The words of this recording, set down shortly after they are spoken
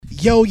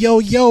Yo, yo,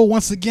 yo,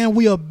 once again,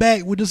 we are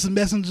back with this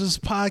Messengers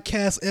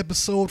Podcast,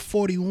 episode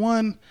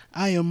 41.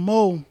 I am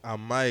Mo.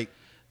 I'm Mike.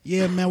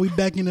 Yeah, man, we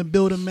back in the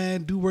building,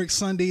 man. Do Work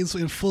Sundays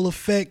in full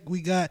effect.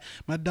 We got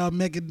my dog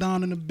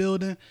Megadon in the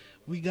building.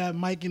 We got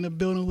Mike in the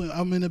building.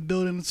 I'm in the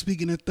building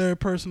speaking in third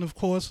person, of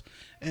course.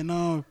 And,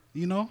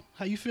 you know,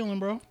 how you feeling,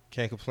 bro?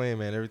 Can't complain,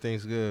 man.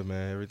 Everything's good,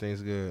 man.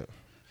 Everything's good.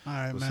 All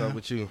right, What's man. up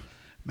with you?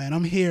 Man,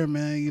 I'm here,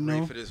 man, you know.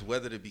 Ready for this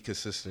weather to be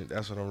consistent.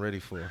 That's what I'm ready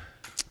for.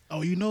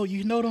 Oh, you know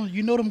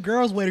them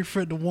girls waiting for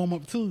it to warm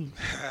up too.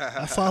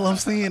 That's all I'm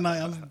seeing.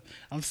 Like,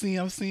 I'm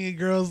seeing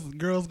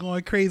girls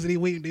going crazy. They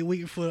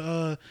waiting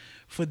for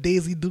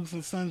Daisy Dukes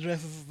and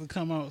sundresses to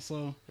come out.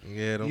 So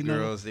yeah, them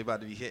girls, they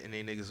about to be hitting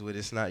they niggas with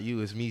it's not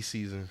you, it's me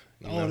season.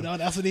 Oh,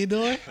 that's what they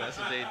doing. That's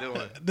what they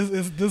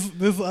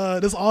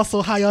doing. This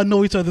also how y'all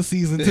know each other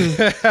season too.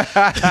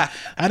 I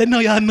didn't know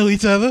y'all knew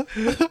each other.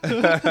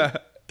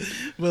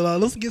 But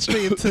let's get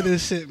straight into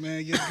this shit,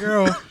 man.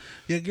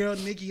 Your girl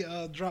Nicki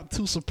dropped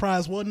two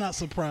surprise. Well, not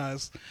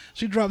surprise.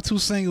 She dropped two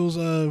singles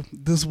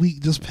this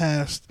week just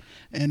passed,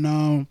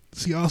 and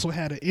she also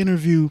had an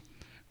interview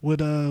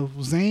with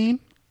Zane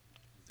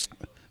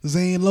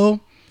Lowe.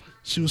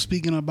 She was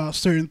speaking about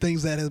certain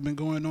things that has been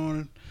going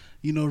on,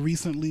 you know,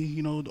 recently,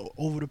 you know,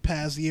 over the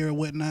past year or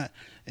whatnot.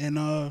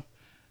 And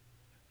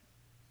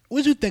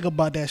what'd you think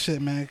about that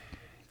shit, man?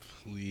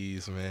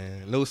 Please,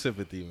 man. No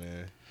sympathy,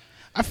 man.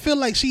 I feel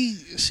like she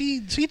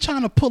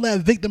trying to pull that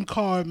victim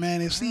card, man.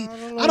 And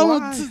I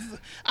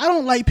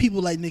don't like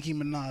people like Nicki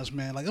Minaj,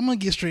 man. Like, I'm gonna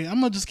get straight.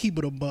 I'm gonna just keep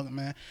it a buck,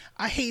 man.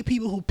 I hate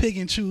people who pick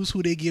and choose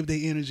who they give their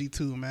energy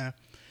to, man.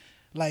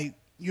 Like,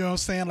 you know what I'm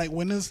saying? Like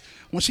when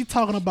she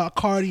talking about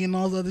Cardi and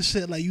all this other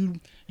shit, like you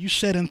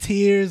shedding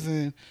tears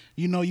and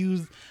you know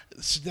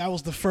that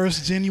was the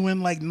first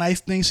genuine like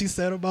nice thing she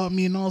said about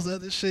me and all this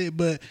other shit.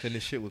 But and the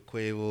shit with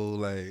Quavo,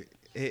 like.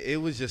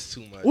 It was just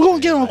too much. We're gonna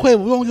get on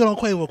Quavo. We're gonna get on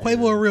Quavo.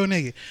 Quavo a real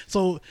nigga.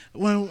 So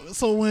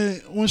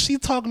when she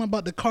talking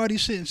about the Cardi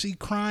shit and she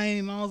crying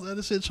and all this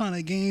other shit trying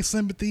to gain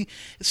sympathy,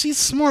 she's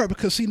smart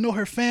because she know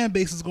her fan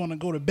base is gonna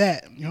go to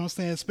bat. You know what I'm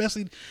saying?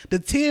 Especially the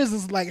tears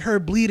is like her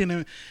bleeding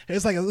and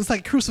it's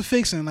like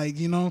crucifixion. Like,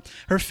 you know,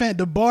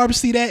 the Barb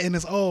see that and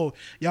it's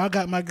y'all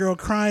got my girl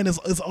crying.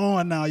 It's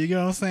on now. You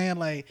know what I'm saying?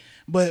 Like,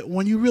 but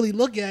when you really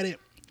look at it,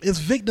 it's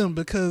victim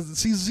because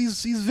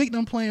she's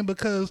victim playing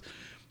because.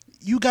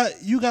 You got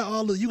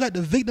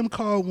the victim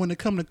card when it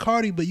come to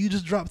Cardi, but you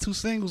just dropped two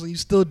singles and you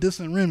still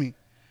dissing Remy.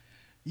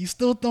 You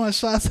still throwing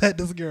shots at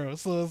this girl.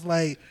 So it's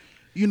like,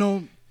 you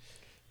know.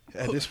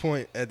 At this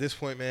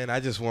point, man, I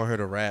just want her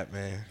to rap,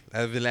 man.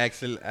 I've been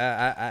asking.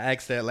 I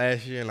asked that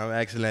last year, and I'm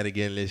asking that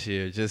again this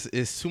year. Just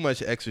it's too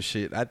much extra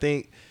shit. I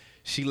think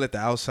she let the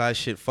outside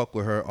shit fuck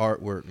with her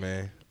artwork,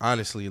 man.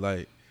 Honestly,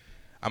 like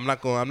I'm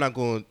not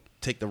going.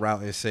 Take the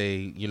route and say,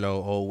 you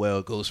know, oh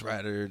well, Ghost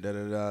Rider, da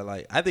da da.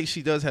 Like, I think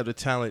she does have the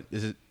talent,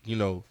 you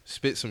know,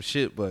 spit some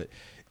shit, but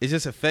it's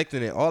just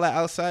affecting it. All that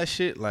outside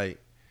shit, like,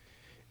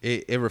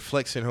 it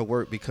reflects in her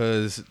work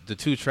because the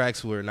two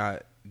tracks were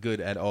not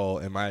good at all,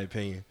 in my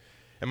opinion.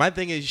 And my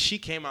thing is, she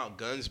came out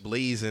guns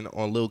blazing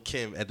on Lil'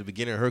 Kim at the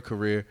beginning of her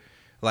career,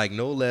 like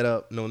no let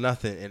up, no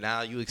nothing, and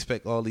now you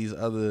expect all these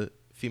other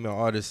female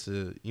artists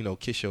to, you know,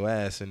 kiss your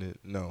ass, and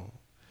no,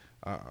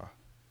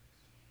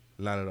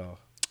 not at all.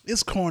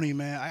 It's corny,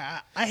 man.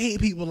 I hate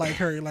people like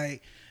her.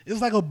 Like,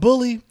 it's like a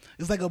bully.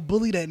 It's like a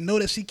bully that know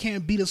that she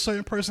can't beat a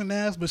certain person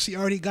ass, but she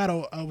already got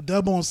a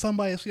dub on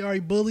somebody she already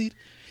bullied.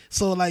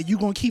 So, like, you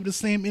going to keep the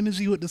same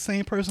energy with the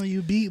same person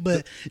you beat,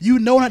 but you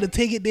know not to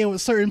take it there with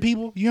certain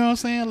people. You know what I'm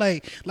saying?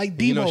 Like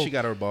Debo. You know she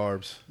got her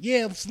barbs.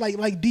 Yeah, it's like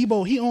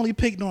Debo. He only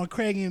picked on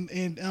Craig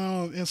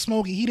and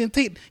Smokey.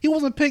 He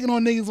wasn't picking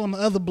on niggas on the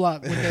other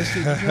block with that shit.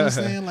 You know what I'm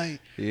saying?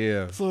 Like,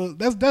 yeah. So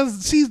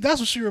that's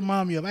what she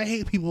remind me of. I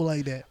hate people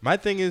like that. My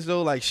thing is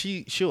though, like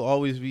she'll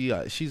always be.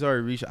 She's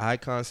already reached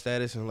icon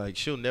status, and like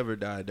she'll never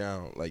die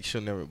down. Like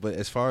she'll never. But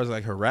as far as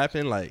like her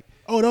rapping, like.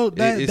 Oh, no,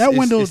 that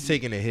window is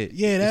taking a hit.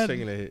 Yeah, it's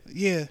taking a hit.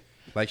 Yeah,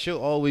 like she'll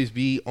always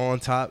be on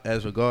top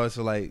as regards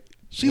to like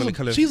she's a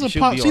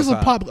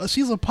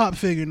pop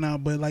figure now.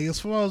 But like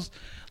as far as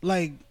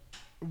like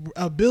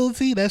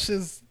ability, that's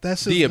just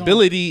the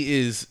ability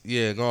is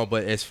gone.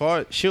 But as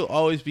far she'll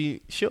always be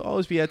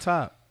at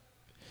top.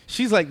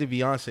 She's like the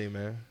Beyonce,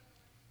 man,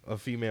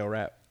 of female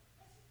rap.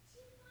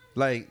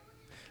 Like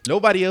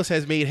nobody else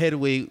has made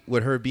headway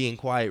with her being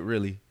quiet,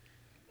 really.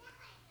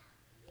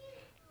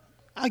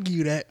 I'll give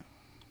you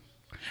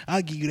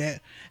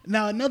that.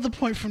 Now, another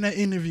point from that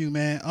interview,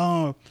 man,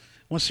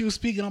 when she was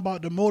speaking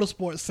about the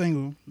Motorsport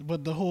single,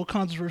 but the whole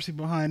controversy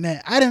behind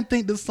that, I didn't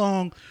think this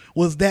song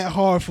was that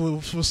hard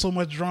for so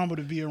much drama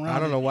to be around. I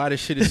don't know why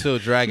this shit is still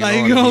dragging like,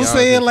 on. You know what I'm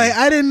saying? Like,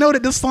 I didn't know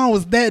that this song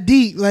was that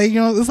deep. Like,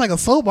 you know, it's like a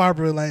soap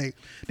opera. Like,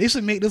 they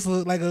should make this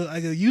like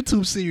a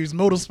YouTube series,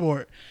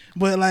 Motorsport.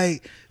 But,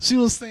 like, she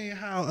was saying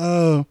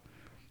how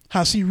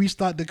she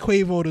reached out to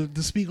Quavo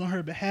to speak on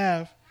her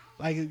behalf.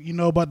 Like, you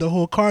know, about the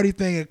whole Cardi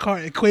thing, and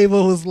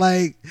Quavo was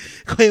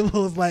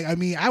like, I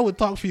mean, I would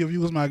talk for you if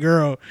you was my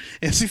girl.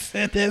 And she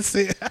said that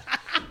shit.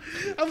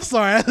 I'm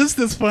sorry, it's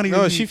just funny.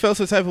 No, she felt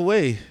some type of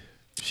way.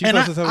 She And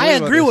feels some type of I way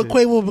about agree that with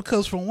shit. Quavo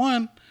because for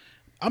one,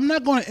 I'm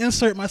not going to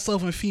insert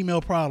myself in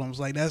female problems.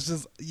 Like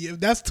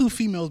that's two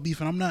females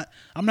beefing. I'm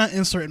not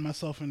inserting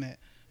myself in that.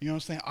 You know what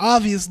I'm saying?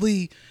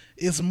 Obviously,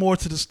 it's more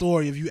to the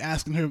story. If you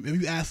asking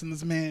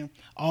this man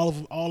all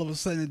of a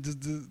sudden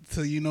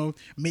to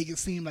make it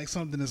seem like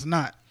something that's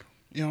not.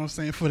 You know what I'm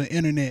saying? For the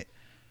internet.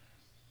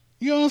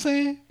 You know what I'm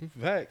saying?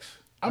 Facts.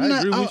 I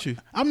agree with you.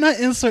 I'm not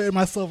inserting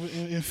myself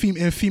in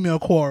female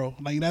quarrel.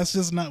 Like that's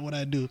just not what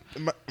I do.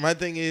 My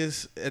thing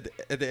is, at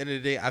the end of the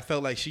day, I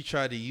felt like she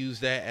tried to use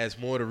that as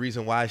more the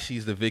reason why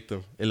she's the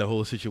victim in the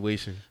whole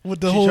situation.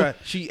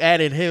 She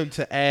added him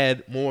to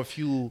add more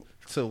fuel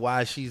to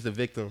why she's the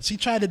victim. She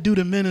tried to do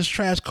the menace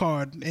trash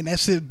card, and that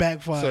shit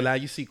backfired. So now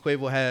you see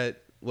Quavo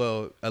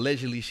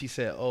allegedly she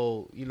said,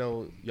 oh,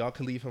 y'all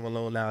can leave him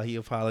alone now. He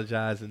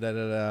apologized and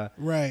da-da-da.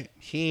 Right.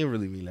 He ain't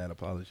really mean that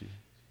apology.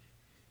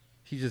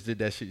 He just did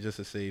that shit just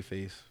to save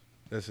face.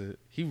 That's it.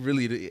 He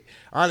really did.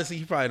 Honestly,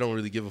 he probably don't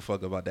really give a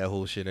fuck about that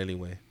whole shit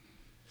anyway.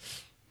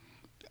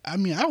 I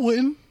mean, I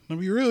wouldn't. I'll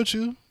be real with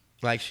you.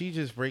 Like, she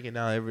just breaking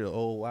down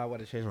why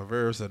would I change my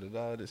verse or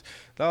this.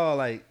 No,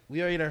 like,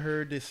 we already done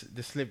heard this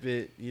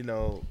snippet,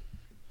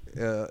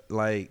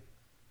 like,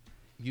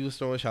 you was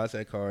throwing shots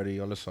at Cardi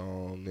on the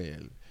song,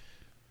 and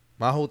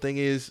my whole thing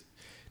is,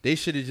 they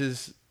should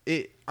have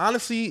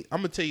honestly, I'm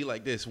going to tell you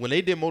like this. When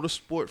they did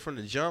Motorsport from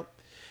the jump,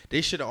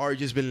 they should have already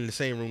just been in the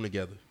same room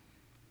together.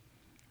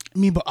 I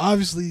mean, but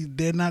obviously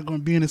they're not going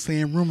to be in the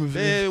same room.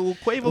 Quavo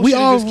should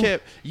have just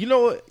kept. You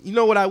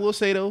know what I will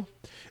say though?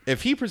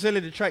 If he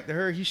presented the track to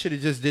her, he should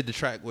have just did the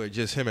track where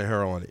just him and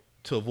her on it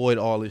to avoid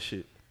all this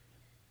shit.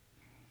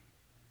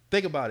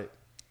 Think about it.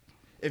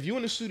 If you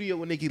in the studio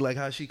with Nicki, like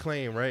how she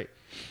claimed, right?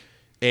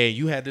 And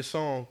you had this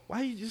song,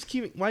 why you just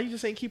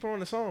ain't keep her on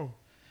the song?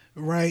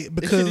 Right,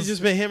 because it should have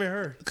just been him and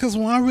her. Because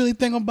when I really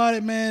think about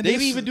it, man, they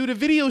didn't even do the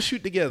video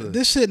shoot together.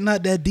 This shit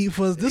not that deep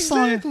for us. This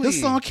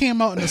song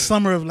came out in the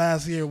summer of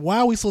last year. Why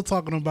are we still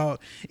talking about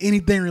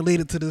anything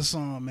related to this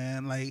song,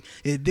 man? Like,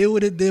 it did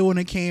what it did when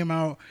it came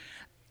out,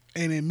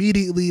 and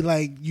immediately,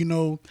 like,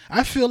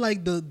 I feel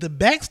like the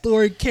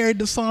backstory carried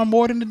the song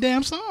more than the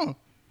damn song.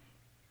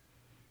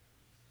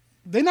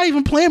 They're not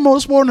even playing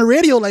Motorsport on the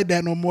radio like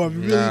that no more.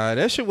 Nah,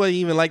 that shit wasn't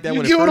even like that when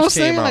it first came out. You get what I'm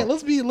saying?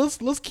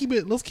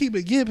 Like, let's keep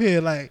it give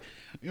here. Like,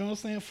 you know what I'm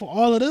saying? For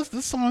all of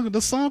the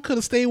song could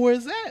have stayed where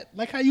it's at.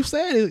 Like how you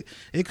said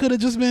it could have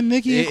just been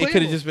Nicki and Quavo. It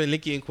could have just been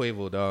Nicki and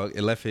Quavo, dog.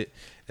 It left it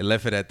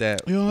at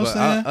that. You know what I'm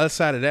saying?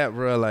 Outside of that,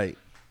 bro, like,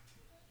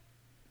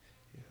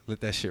 let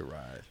that shit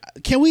ride.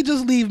 Can we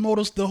just leave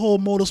the whole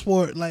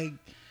Motorsport like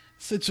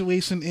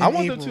situation in I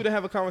want April? them two to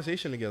have a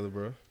conversation together,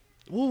 bro.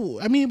 Ooh,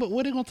 I mean, but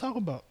what are they gonna talk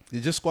about?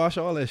 They just squash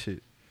all that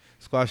shit.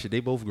 Squash it.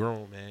 They both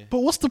grown, man. But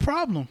what's the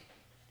problem?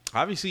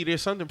 Obviously,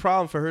 there's something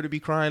problem for her to be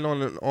crying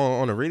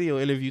on a radio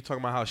interview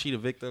talking about how she the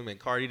victim and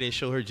Cardi didn't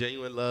show her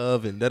genuine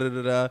love and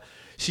da-da-da-da.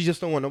 She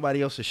just don't want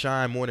nobody else to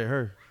shine more than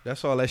her.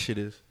 That's all that shit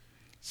is.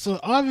 So,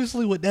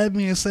 obviously, with that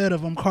being said,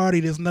 if I'm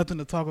Cardi, there's nothing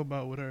to talk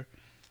about with her.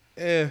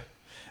 Yeah.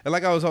 And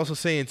like I was also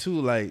saying, too,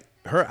 like,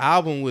 her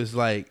album was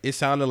like, it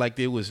sounded like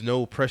there was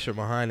no pressure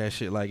behind that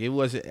shit. Like, it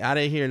wasn't, I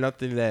didn't hear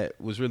nothing that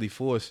was really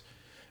forced.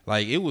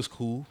 Like, it was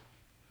cool.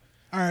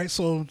 All right,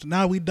 so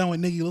now we done with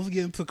Nicki. Let's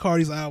get into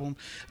Cardi's album.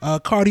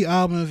 Cardi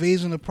album,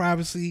 Invasion of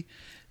Privacy,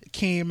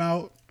 came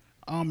out.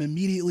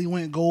 Immediately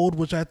went gold,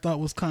 which I thought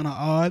was kind of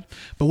odd.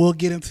 But we'll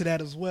get into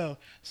that as well.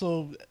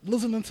 So,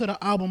 listening to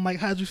the album, Mike,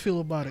 how'd you feel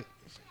about it?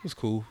 It was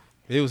cool.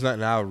 It was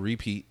nothing I would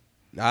repeat.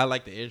 I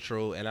like the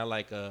intro, and I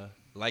like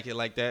it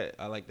like that.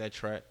 I like that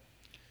track.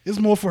 It's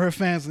more for her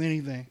fans than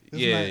anything.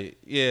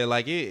 Yeah,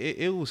 like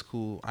it was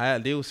cool.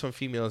 There was some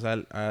females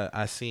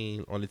I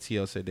seen on the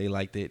TL said they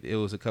liked it. It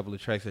was a couple of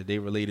tracks that they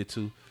related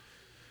to.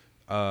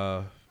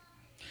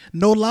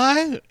 No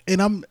lie,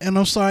 and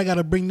I'm sorry I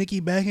gotta bring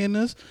Nicki back in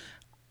this.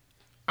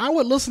 I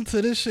would listen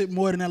to this shit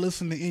more than I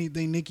listen to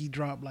anything Nicki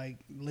dropped like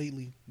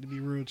lately, to be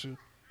real with you.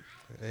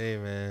 Hey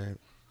man.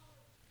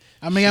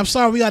 I mean, I'm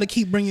sorry we got to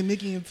keep bringing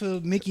Nicki and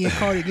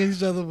Cardi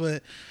against each other,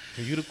 but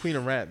you the queen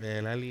of rap,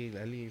 man. I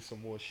need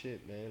some more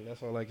shit, man.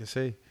 That's all I can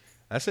say.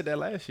 I said that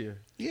last year.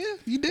 Yeah,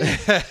 you did.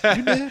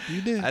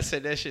 You did. I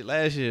said that shit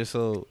last year,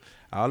 so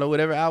I don't know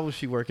whatever album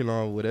she working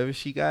on, whatever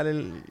she got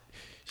in,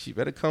 she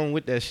better come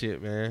with that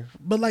shit, man.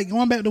 But like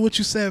going back to what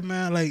you said,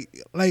 man, like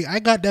I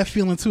got that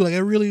feeling too. Like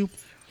it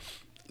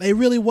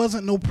really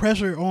wasn't no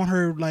pressure on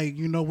her, like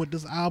with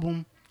this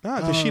album. Nah,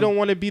 because she don't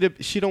want to be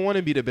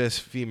the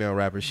best female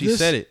rapper. She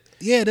said it.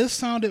 Yeah, this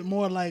sounded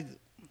more like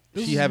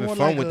she having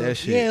fun with that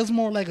shit. Yeah, it's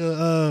more like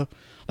a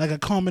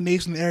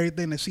combination of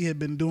everything that she had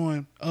been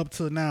doing up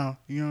to now.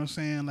 You know what I'm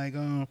saying? Like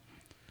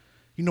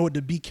with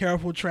the Be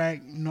Careful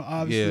track,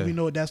 obviously we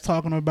know what that's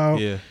talking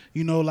about. Yeah.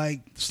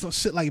 Like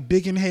shit like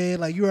Big in Head,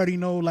 like you already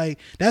know, like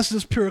that's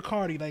just pure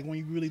Cardi. Like when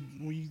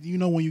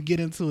you get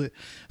into it.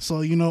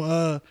 So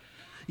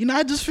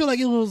I just feel like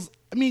it was.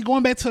 I mean,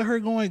 going back to her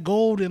going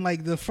gold and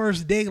like the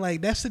first day, like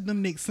that shit doesn't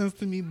make sense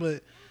to me.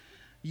 But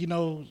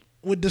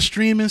with the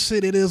streaming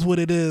shit, it is what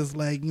it is.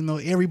 Like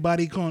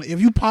everybody if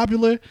you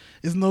popular,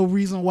 there's no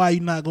reason why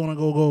you're not gonna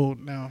go gold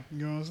now.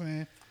 You know what I'm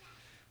saying?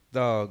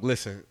 Dog,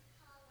 listen,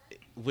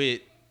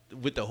 with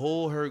the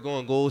whole her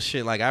going gold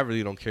shit, like I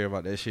really don't care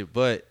about that shit.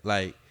 But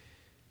like,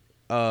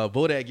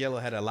 Bodak Yellow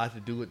had a lot to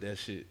do with that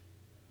shit.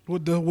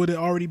 With it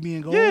already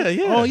being gold? Yeah,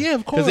 yeah. Oh yeah,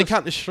 of course. Because they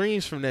count the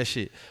streams from that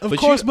shit. Of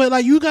course, but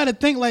like you got to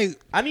think like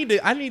I need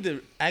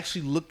to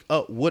actually look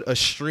up what a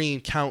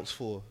stream counts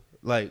for.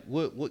 Like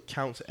what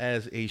counts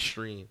as a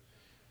stream?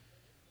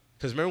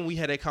 Because remember we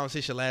had that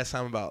conversation last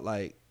time about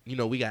like, you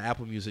know, we got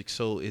Apple Music,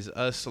 so is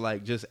us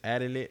like just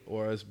adding it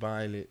or us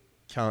buying it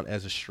count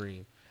as a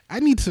stream? I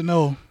need to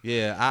know.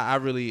 Yeah, I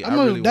really that's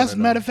wanna matter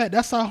know. of fact,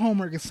 that's our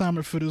homework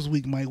assignment for this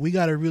week, Mike. We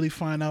got to really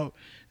find out,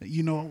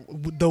 you know,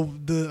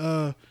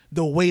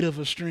 the weight of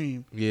a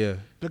stream. Yeah,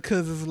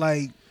 Because it's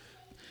like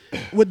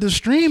with the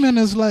streaming,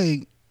 it's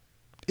like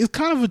it's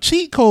kind of a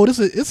cheat code.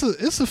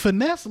 It's a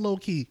finesse, low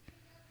key.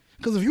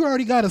 Because if you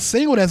already got a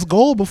single that's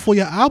gold before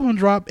your album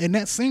drop, and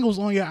that single's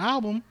on your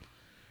album,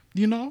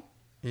 you know,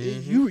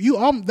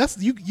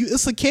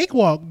 it's a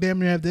cakewalk. Damn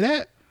near after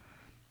that.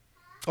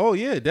 Oh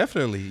yeah,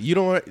 definitely.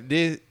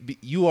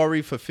 You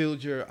already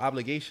fulfilled your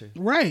obligation.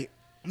 Right.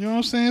 You know what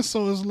I'm saying?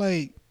 So it's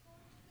like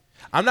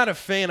I'm not a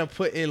fan of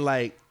putting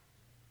like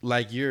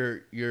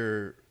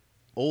your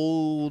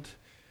old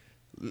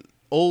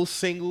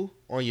single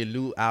on your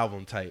new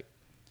album type.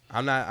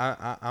 I'm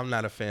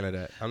not a fan of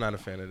that. I'm not a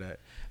fan of that.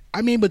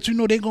 I mean, but you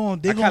know I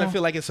kind of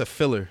feel like it's a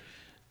filler.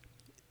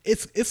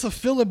 It's a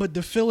filler, but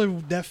the filler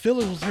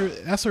was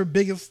that's her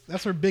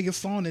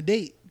biggest song to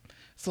date.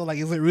 So like,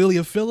 is it really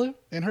a filler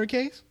in her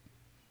case?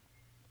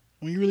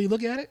 When you really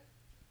look at it,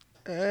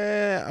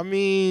 I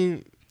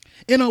mean,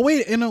 in a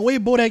way,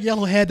 Bodak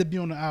Yellow had to be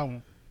on the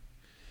album.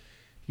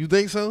 You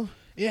think so?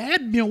 It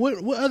had to be on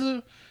what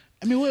other?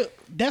 I mean, what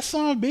that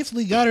song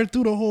basically got her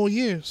through the whole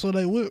year. So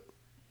like, what?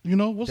 You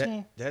know what's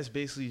on? That's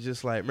basically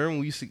just like remember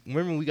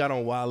when we got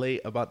on Wale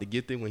about the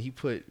Gifted when he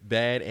put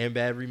Bad and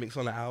Bad remix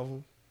on the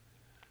album.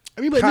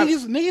 I mean, but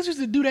niggas used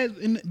to do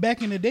that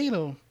back in the day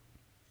though.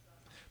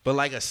 But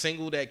like a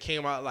single that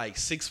came out like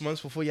 6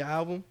 months before your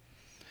album,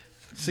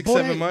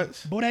 7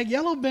 months. Bodak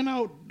Yellow been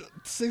out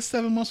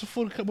 6-7 months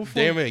before.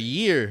 Damn near a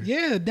year.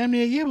 Yeah, damn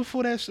near a year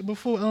before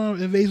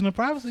Invasion of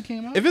Privacy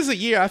came out. If it's a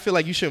year, I feel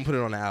like you shouldn't put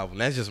it on the album.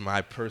 That's just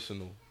my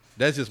personal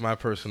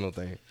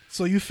thing.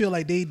 So you feel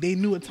like they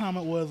knew what time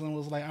it was and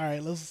was like, all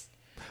right, let's.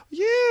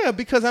 Yeah,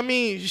 because I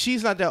mean,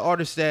 she's not that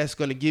artist that's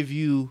gonna give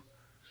you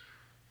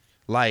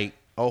like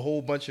a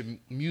whole bunch of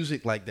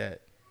music like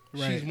that.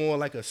 Right. She's more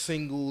like a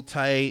single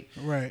type,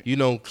 right? You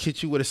know,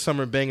 hit you with a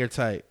summer banger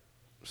type.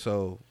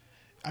 So,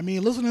 I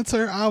mean, listening to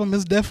her album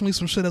is definitely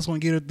some shit that's gonna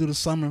get her through the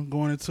summer,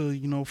 going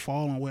into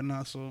fall and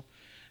whatnot. So,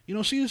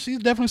 she's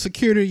definitely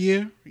secured her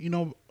year.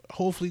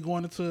 Hopefully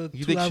going into.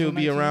 You think she'll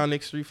be around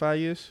next 3-5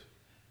 years?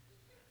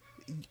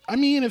 I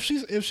mean, if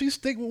she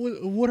stick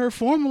with her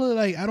formula,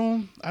 like I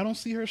don't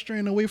see her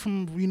straying away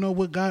from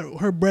what got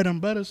her bread and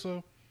butter.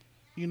 So,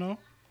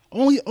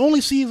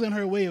 only she's in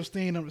her way of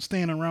staying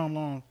around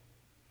long.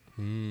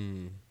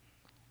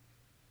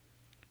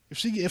 If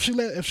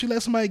she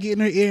let somebody get in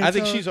her ear, I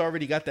think she's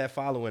already got that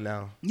following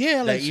now.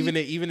 Yeah, like even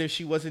if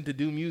she wasn't to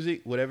do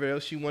music, whatever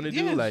else she want to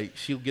do, like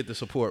she'll get the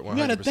support. 100%. You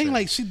got to think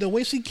like the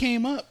way she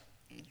came up,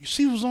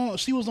 she was on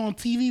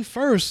TV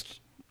first.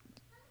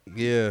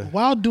 Yeah.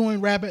 While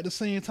doing rap at the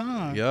same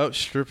time. Yup,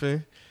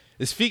 stripping.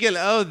 And speaking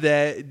of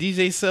that,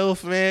 DJ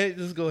Self, man,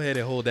 just go ahead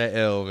and hold that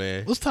L,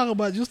 man. Let's talk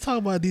about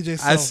DJ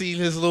Self. I seen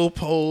his little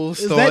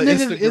post on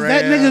Instagram. Is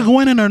that nigga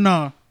going in or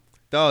not?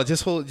 Dog,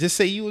 just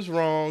say you was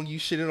wrong. You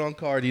shitted on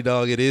Cardi,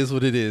 dog. It is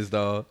what it is,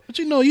 dog. But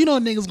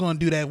niggas gonna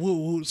do that.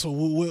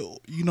 So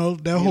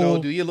that whole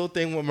do your little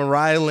thing with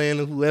Mariah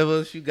Lynn or whoever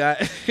else you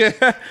got.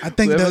 I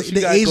think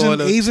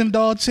the Asian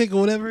doll chick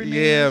or whatever.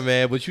 Yeah,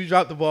 man. But you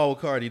dropped the ball with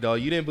Cardi,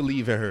 dog. You didn't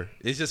believe in her.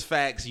 It's just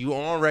facts. You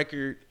on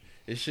record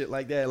and shit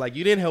like that. Like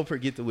you didn't help her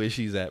get to where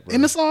she's at, bro.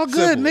 And it's all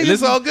good, niggas. And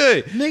it's all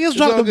good. Niggas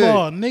drop the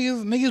ball.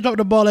 Niggas drop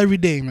the ball every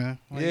day, man.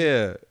 Like,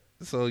 yeah.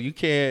 So you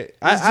can't.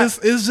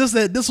 It's just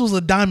that this was a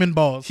diamond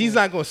ball. So. He's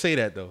not gonna say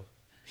that though.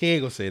 He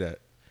ain't gonna say that.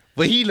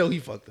 But he know he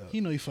fucked up.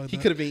 He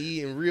could have been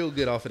eating real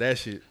good off of that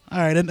shit. All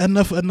right,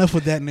 enough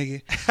with that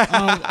nigga.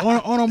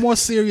 On a more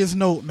serious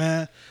note,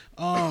 man.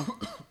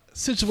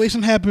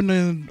 Situation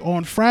happened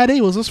on Friday.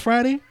 Was this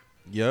Friday?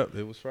 Yep,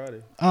 it was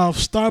Friday.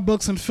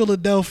 Starbucks in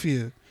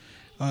Philadelphia.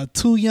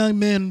 2 young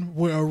men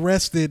were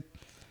arrested.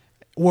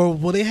 Well,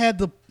 they had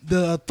the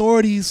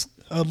authorities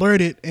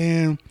alerted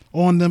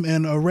on them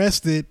and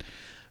arrested,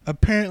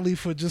 apparently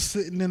for just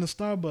sitting in the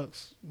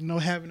Starbucks,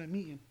 having a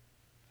meeting.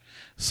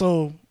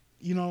 So,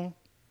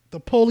 the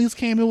police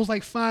came. It was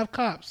like 5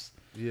 cops.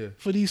 Yeah.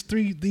 For these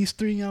three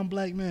young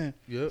black men.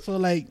 Yep. So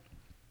like,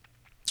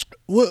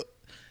 what?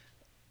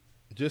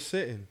 Just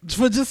sitting.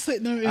 For just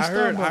sitting there in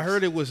Starbucks. I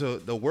heard it was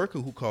the worker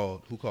who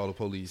called the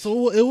police.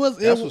 So it was.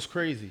 That's what's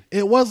crazy.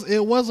 It was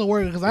a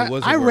worker because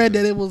I read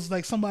that it was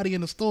like somebody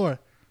in the store.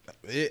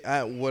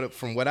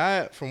 From what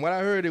I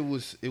heard, it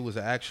was an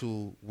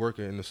actual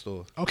worker in the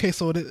store. Okay,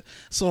 so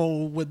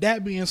with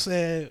that being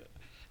said,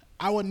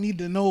 I would need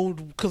to know,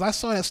 because I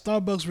saw that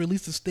Starbucks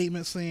released a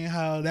statement saying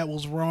how that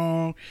was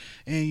wrong,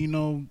 and you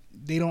know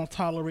they don't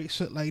tolerate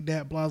shit like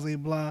that, blah blah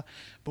blah.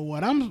 But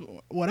what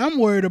I'm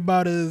worried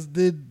about is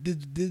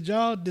did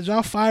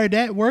y'all fire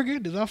that worker?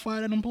 Did y'all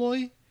fire that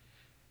employee?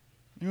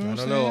 You know I what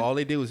don't I'm know. saying? All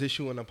they did was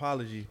issue an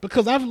apology.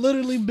 Because I've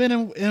literally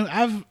been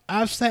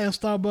I've sat in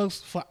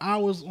Starbucks for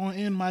hours on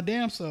end my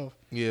damn self.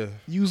 Yeah.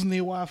 Using their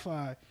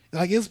Wi-Fi.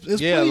 Like it's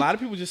yeah, plenty, a lot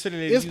of people just sitting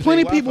there. There's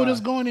plenty of people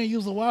just go in there and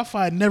use the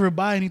Wi-Fi and never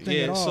buy anything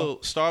at all. So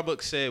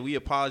Starbucks said, we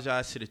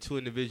apologize to the 2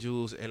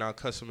 individuals and our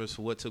customers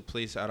for what took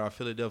place at our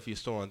Philadelphia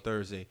store on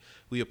Thursday.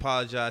 We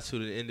apologize to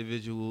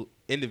the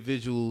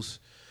individuals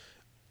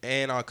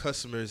and our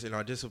customers and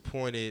are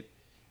disappointed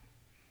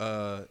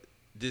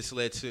this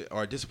led to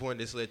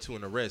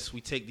an arrest.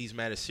 We take these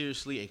matters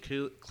seriously and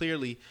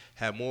clearly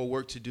have more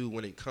work to do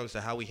when it comes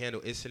to how we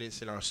handle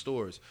incidents in our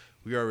stores.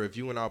 We are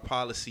reviewing our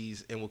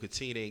policies and will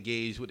continue to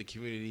engage with the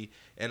community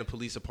and the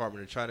police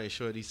department to try to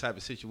ensure these type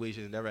of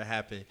situations never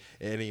happen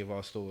in any of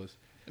our stores.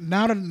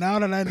 Now that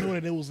I know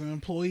that it was an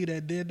employee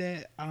that did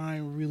that, I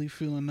ain't really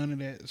feeling none of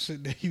that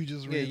shit that you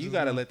just read. Yeah, you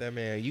gotta let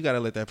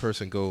that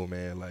person go,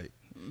 man. Like,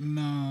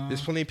 nah,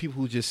 there's plenty of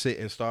people who just sit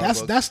in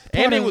Starbucks.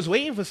 And they was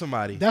waiting for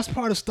somebody. That's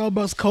part of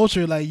Starbucks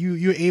culture. Like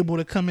you're able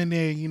to come in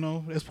there. You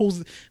know,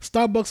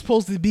 Starbucks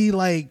supposed to be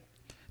like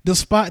the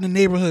spot in the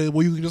neighborhood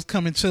where you can just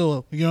come and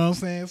chill. You know what I'm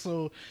saying?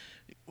 So,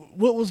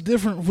 what was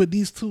different with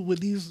these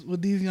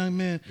young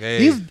men?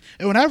 Hey.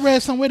 And when I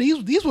read somewhere,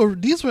 these were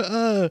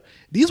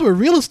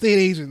real estate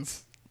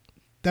agents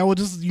that were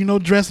just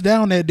dressed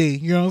down that day.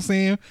 You know what I'm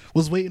saying?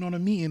 Was waiting on a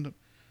meeting.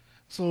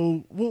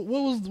 So what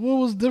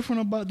was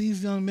different about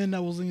these young men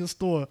that was in your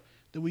store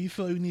that where you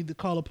felt you need to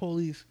call the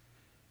police?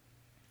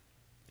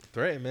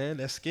 Threat, man.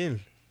 That's skin.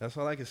 That's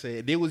all I can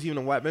say. There was even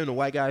a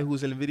white guy who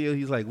was in the video.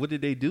 He's like, "What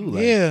did they do?"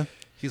 Like, yeah.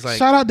 He's like,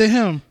 shout out to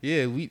him.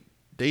 Yeah,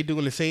 they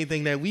doing the same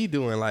thing that we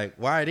doing. Like,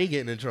 why are they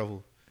getting in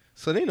trouble?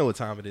 So they know what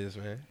time it is,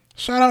 man.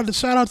 Shout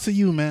out to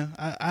you, man.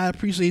 I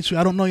appreciate you.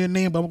 I don't know your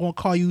name, but I'm gonna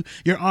call you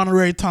your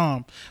honorary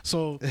Tom.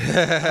 So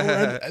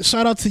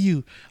shout out to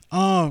you.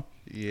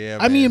 Yeah,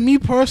 I mean, me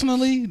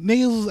personally,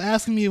 niggas was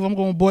asking me if I'm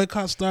gonna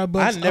boycott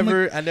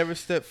Starbucks. I never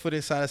stepped foot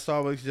inside of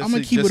Starbucks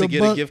just to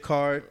get a gift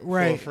card for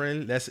a right.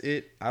 friend. That's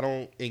it. I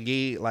don't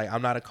engage. Like,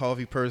 I'm not a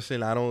coffee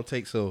person. I don't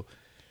take so.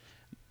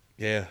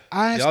 Yeah,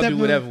 y'all do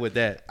whatever with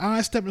that. I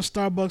ain't stepped in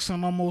Starbucks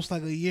in almost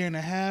like a year and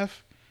a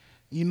half.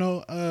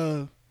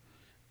 I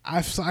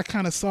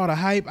kind of saw the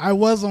hype. I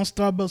was on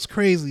Starbucks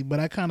crazy, but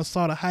I kind of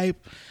saw the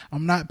hype.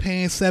 I'm not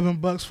paying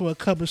 $7 for a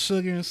cup of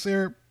sugar and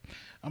syrup.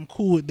 I'm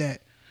cool with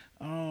that.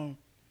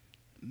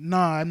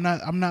 Nah,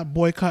 I'm not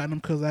boycotting them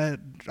because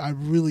I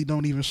really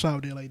don't even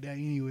shop there like that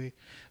anyway.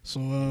 So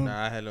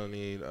nah, I had no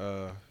need.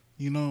 But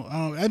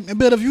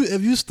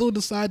if you still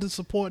decide to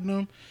support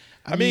them,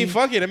 I mean,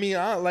 fuck it. I mean,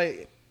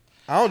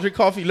 I don't drink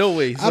coffee no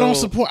way. So. I don't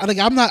support.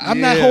 I'm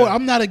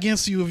not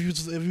against you if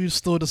you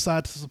still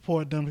decide to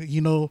support them.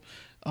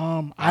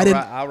 I'll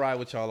ride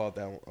with y'all all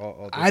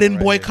that. I didn't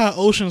boycott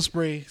Ocean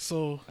Spray,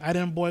 so I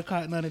didn't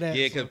boycott none of that.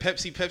 Yeah, because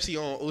Pepsi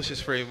on Ocean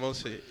Spray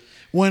most of it.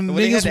 When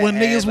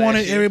niggas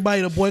wanted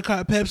everybody to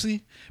boycott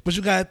Pepsi, but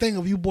you gotta think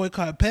if you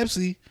boycott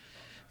Pepsi,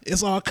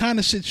 it's all kind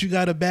of shit you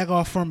gotta back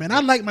off from. And I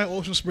like my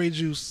Ocean Spray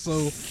juice,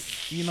 so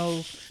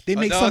they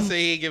make some. Say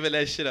he ain't giving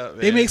that shit up,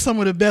 man. They make some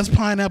of the best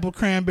pineapple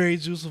cranberry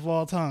juice of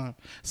all time,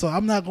 so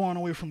I'm not going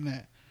away from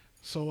that.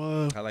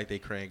 So I like they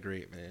cran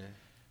grape, man.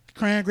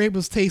 Cran grape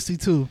was tasty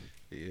too.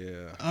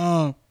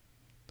 Yeah.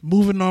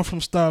 Moving on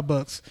from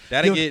Starbucks,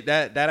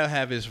 that'll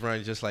have its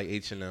run just like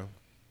H&M.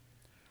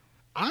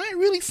 I ain't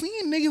really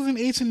seeing niggas in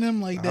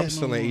H&M like that. I'm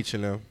still in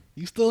H&M.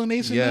 You still in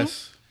H&M?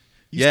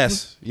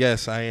 Yes.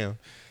 Yes, I am.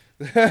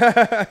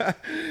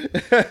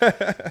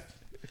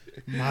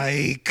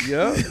 Mike.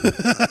 Yep.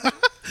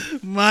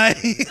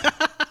 Mike.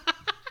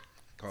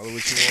 Call it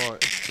what you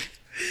want.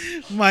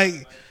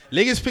 Mike.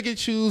 Niggas pick and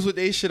choose with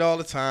they shit all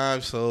the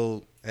time,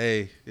 so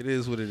hey, it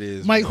is what it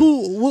is. Mike,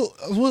 what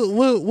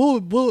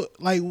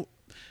like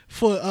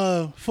for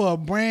a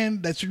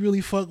brand that you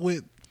really fuck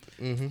with,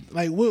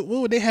 like what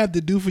would they have to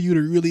do for you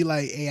to really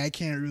like, hey, I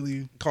can't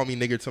really call me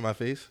nigger to my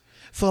face?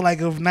 So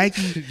like if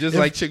Nike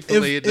like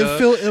Chick-fil-A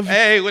does.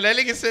 Hey, when that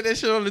nigga said that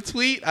shit on the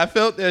tweet, I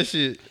felt that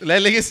shit.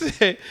 That nigga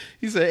said,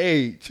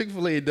 hey,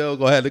 Chick-fil-A dog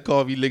gonna have to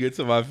call me nigger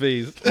to my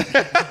face.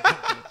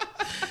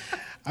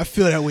 I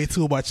feel that way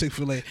too about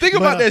Chick-fil-A. Think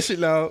about that shit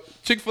now.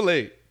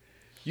 Chick-fil-A.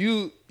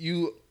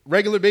 You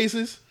regular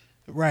basis?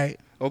 Right.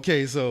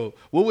 Okay, so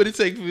what would it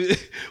take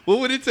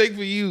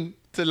for you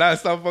to not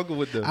stop fucking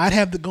with them? I'd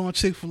have to go on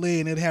Chick-fil-A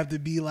and it'd have to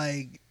be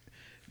like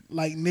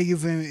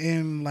niggas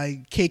in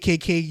like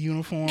KKK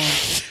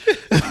uniforms.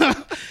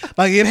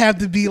 Like it'd have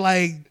to be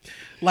like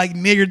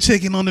nigger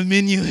chicken on the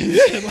menu.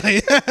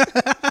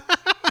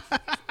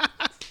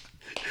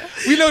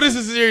 We know this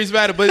is a serious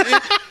matter, but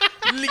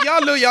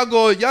y'all know y'all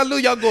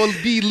go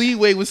be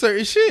leeway with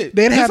certain shit.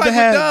 They'd have to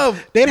have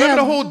Dove. Remember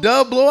the whole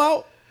Dove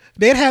blowout?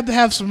 They'd have to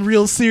have some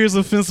real serious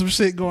offensive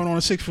shit going on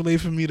at Chick-fil-A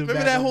for me to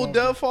remember that whole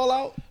Dove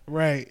fallout?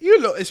 Right.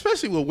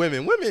 Especially with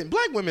women.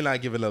 Black women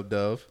not giving up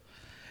Dove.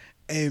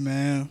 Hey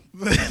man,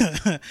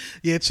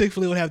 yeah,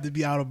 Chick-fil-A would have to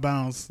be out of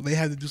bounds. They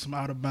had to do some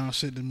out of bounds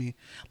shit to me.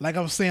 Like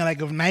I'm saying,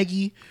 like if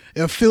Nike,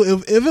 if it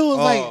was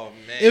like man.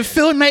 if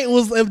Phil Knight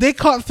was if they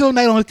caught Phil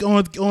Knight on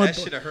That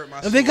should have hurt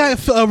my soul. if they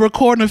got a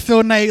recording of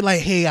Phil Knight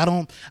like, hey,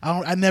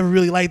 I never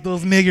really liked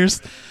those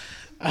niggers.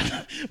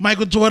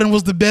 Michael Jordan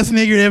was the best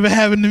nigger that ever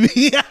happened to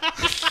me.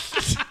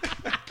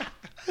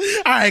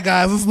 All right,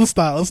 guys, let's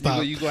stop.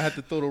 You gonna have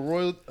to throw the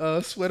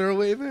royal sweater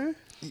away, man.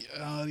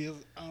 All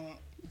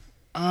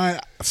right.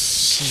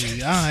 That's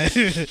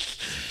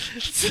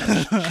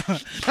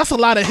a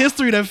lot of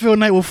history that Phil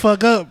Knight will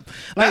fuck up.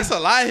 Like, That's a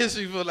lot of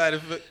history for like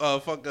to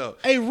fuck up.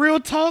 hey, real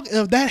talk,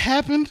 if that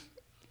happened,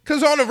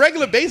 Cause on a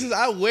regular basis,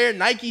 I wear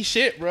Nike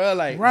shit, bro.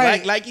 Like,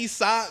 Right. Nike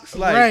socks,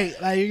 like, right?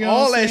 Like you know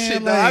all what I'm that saying?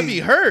 shit. Though, Like, I be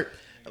hurt.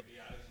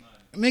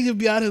 nigga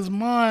be out his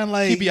mind.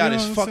 Like He be you out know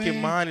his what I'm fucking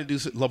saying? mind and do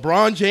some,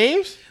 LeBron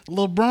James,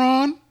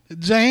 LeBron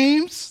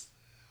James.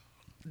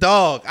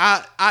 dog.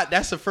 I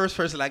that's the first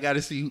person I got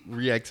to see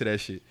react to that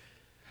shit.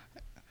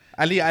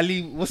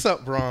 Ali, what's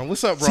up, Bron?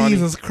 What's up, Bron?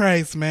 Jesus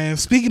Christ, man.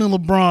 Speaking of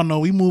LeBron, though,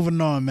 we moving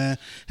on, man.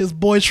 His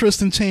boy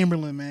Tristan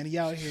Chamberlain, man. He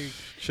out here.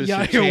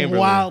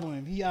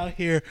 Wilding. He out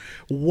here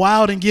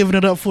wild and giving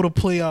it up for the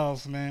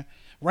playoffs, man.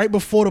 Right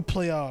before the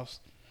playoffs.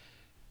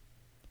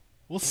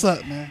 What's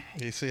up, man?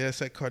 They say that's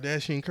that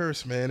Kardashian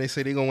curse, man. They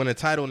say they gonna win a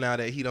title now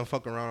that he done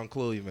fuck around on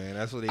Chloe, man.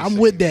 That's what they. I'm say,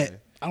 with that. man.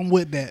 I'm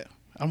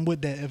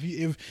with that.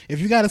 If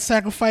you got to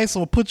sacrifice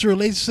or put your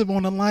relationship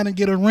on the line and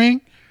get a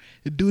ring,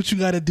 you do what you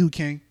got to do,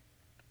 King.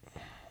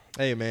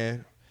 Hey,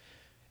 man.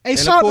 Hey, And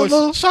shout of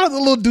out to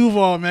Lil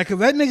Duval, man, because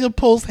that nigga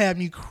post had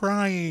me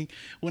crying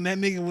when that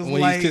nigga was When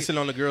like, he's kissing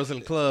on the girls in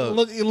the club.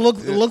 it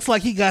looks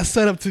like he got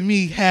set up to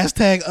me.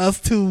 Hashtag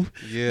us too.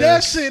 Yeah.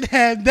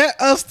 That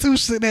us too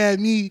shit had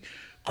me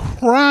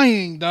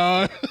crying,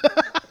 dog.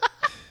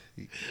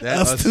 That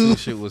Us us too. too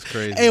shit was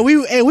crazy. Hey,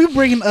 we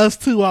bringing us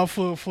two out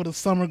for the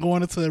summer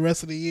going into the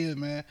rest of the year,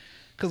 man,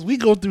 because we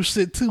go through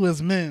shit too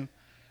as men.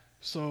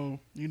 So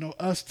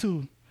us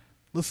too.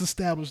 Let's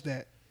establish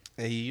that.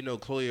 And you know,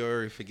 Chloe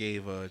already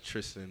forgave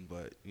Tristan,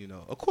 but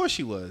of course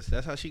she was.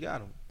 That's how she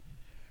got him.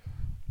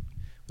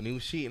 When he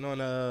was cheating on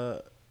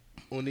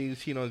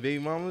his baby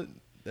mama,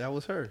 that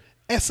was her.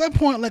 At some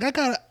point, like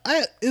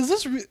is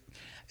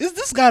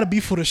this got to be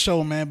for the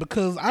show, man?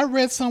 Because I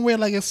read somewhere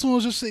like as soon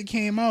as this shit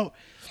came out,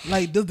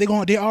 like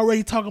they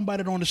already talking about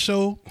it on the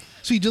show.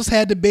 She just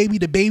had the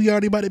baby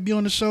already about to be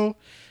on the show.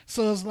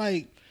 So it's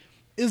like,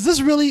 is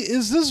this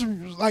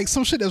like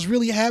some shit that's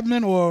really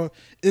happening, or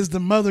is the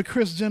mother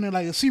Kris Jenner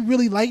like, is she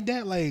really like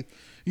that? Like,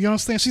 you know what I'm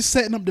saying? She's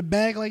setting up the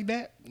bag like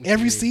that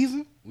every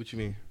season. What you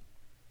mean?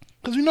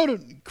 Because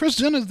that Kris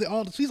Jenner's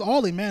she's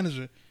all the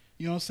manager.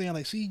 You know what I'm saying?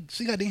 Like she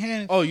got the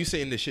hand. Oh, you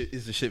saying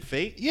is the shit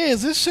fake? Yeah,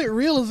 is this shit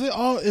real?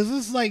 Is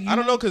this like? I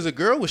don't know, because the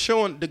girl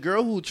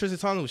who Tristan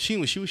Thompson was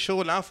cheating with, she was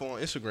showing out for on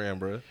Instagram,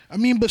 bro. I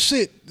mean, but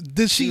shit,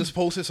 did She she? was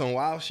posting some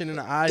wild shit in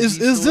the IG Is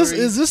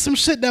this some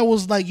shit that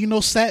was like,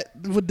 sat?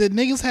 Would the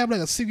niggas have like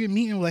a secret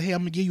meeting like, hey, I'm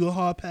gonna give you a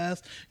hard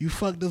pass. You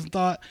fuck this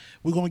thought.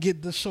 We're gonna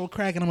get the show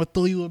cracking. I'm gonna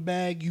throw you a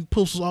bag. You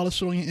post all the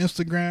shit on your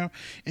Instagram,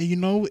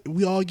 and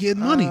we all get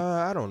money.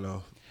 I don't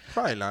know.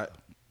 Probably not.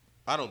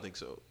 I don't think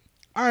so.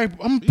 All right,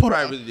 I'm You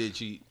probably really did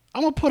cheat.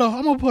 gonna put a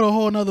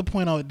whole another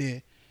point out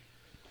there.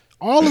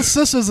 All the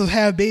sisters have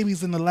had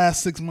babies in the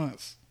last 6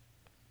 months.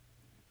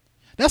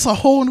 That's a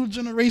whole new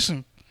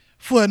generation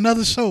for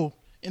another show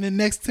in the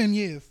next 10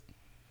 years.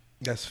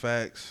 That's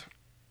facts.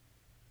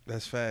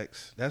 That's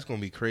gonna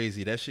be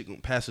crazy. That shit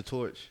gonna pass the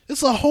torch.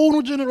 It's a whole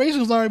new generation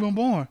that's already been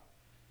born.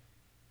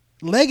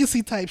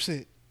 Legacy type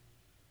shit.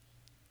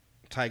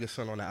 Tiger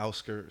Son on the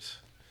outskirts.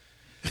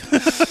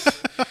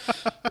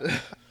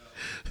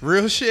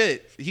 Real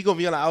shit. He gonna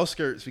be on the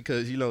outskirts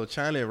because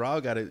China and Raw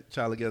got a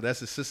child together.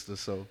 That's his sister,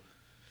 so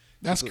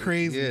That's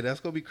crazy. Yeah, that's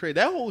gonna be crazy.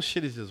 That whole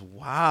shit is just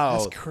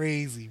wild. That's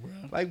crazy, bro.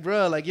 Like,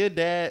 bro, like your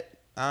dad.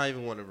 I don't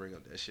even want to bring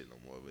up that shit no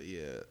more. But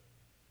yeah,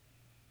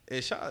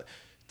 and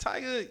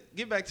Tiger,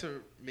 get back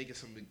to making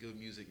some good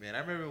music, man. I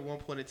remember at one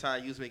point in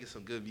time you was making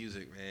some good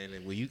music, man.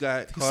 And when you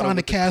got He caught signed up the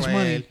with Cash Clan,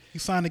 Money. He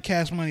signed the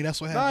Cash Money. That's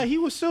what happened. Nah, he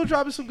was still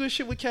dropping some good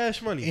shit with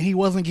Cash Money. And he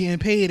wasn't getting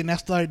paid, and that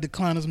started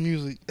declining his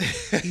music.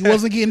 He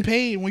wasn't getting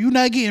paid. When you're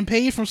not getting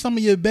paid from some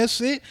of your best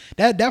shit,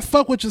 that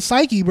fuck with your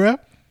psyche, bro.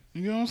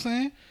 You know what I'm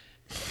saying?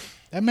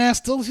 That man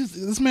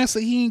this man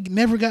said he ain't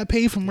never got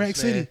paid from Rack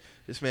City.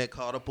 This man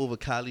caught up over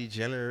Kylie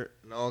Jenner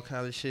and all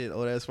kind of shit.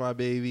 Oh, that's my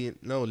baby.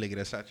 No, nigga,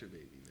 that's not your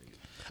baby.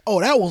 Oh,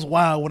 that was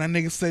wild when that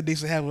nigga said they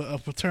should have a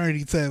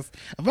paternity test.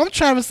 If I'm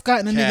Travis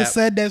Scott and the nigga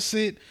said that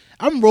shit,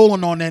 I'm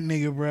rolling on that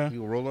nigga, bro.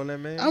 You roll on that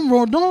man? I'm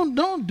rolling.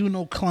 Don't do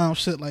no clown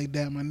shit like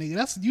that, my nigga.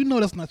 That's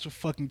not your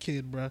fucking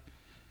kid, bro.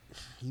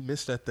 He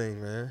missed that thing,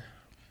 man.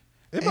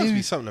 It must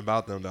be something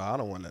about them, though. I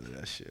don't want none of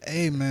that shit.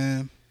 Hey,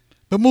 man.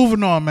 But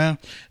moving on, man.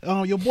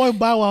 Your boy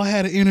Bow Wow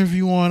had an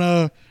interview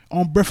on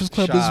Breakfast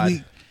Club this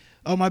week.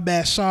 Oh, my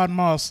bad, Shad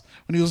Moss,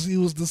 when he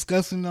was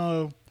discussing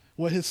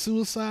what his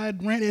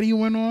suicide rant that he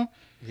went on.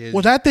 Yeah,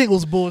 which I think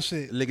was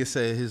bullshit. Nigga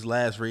said his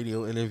last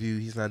radio interview,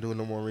 he's not doing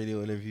no more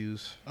radio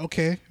interviews.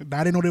 Okay,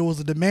 I didn't know there was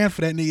a demand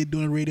for that nigga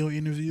doing radio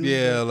interviews.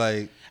 Yeah,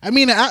 like I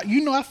mean,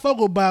 I fuck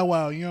with Bow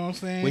Wow. You know what I'm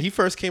saying? when he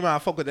first came out, I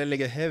fuck with that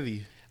nigga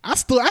heavy. I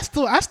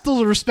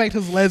still respect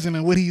his legend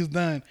and what he's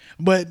done,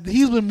 but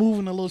he's been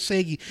moving a little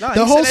shaky. Nah,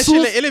 the he whole said that shit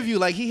in the interview.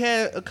 Like he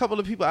had a couple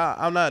of people.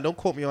 I'm not. Don't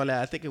quote me on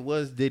that. I think it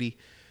was Diddy,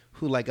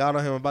 who like got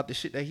on him about the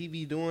shit that he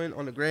be doing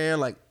on the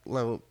gram, like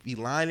be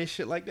lying and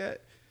shit like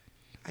that.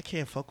 I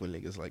can't fuck with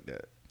niggas like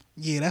that.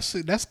 Yeah,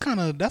 that's kind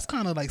of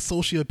like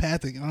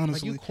sociopathic,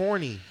 honestly. Like you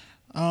corny.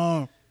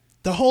 The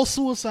whole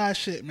suicide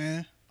shit,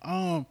 man.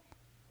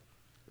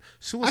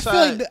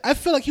 Suicide. I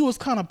feel like he was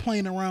kind of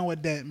playing around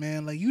with that,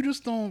 man. Like you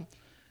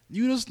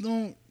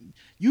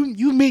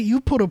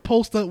put a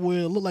post up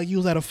where it looked like you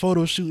was at a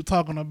photo shoot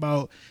talking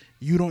about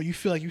you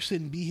feel like you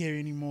shouldn't be here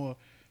anymore.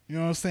 You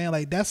know what I'm saying?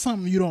 Like that's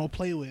something you don't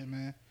play with,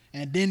 man.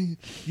 And then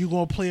you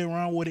gonna play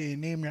around with it and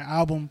name your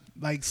album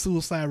like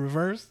Suicide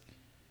Reverse.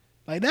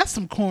 Like that's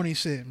some corny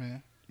shit,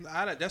 man.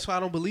 That's why I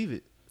don't believe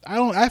it.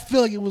 I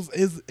feel like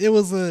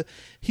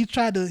he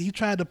tried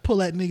to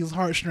pull at niggas'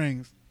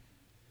 heartstrings.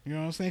 You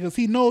know what I'm saying? Because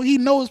he know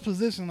his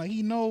position. Like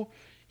he know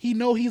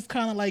he's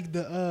kind of like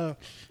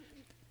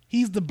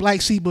he's the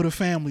black sheep of the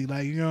family.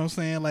 Like you know what I'm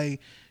saying? Like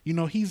you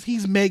know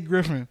he's Meg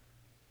Griffin.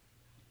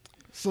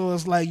 So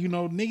it's like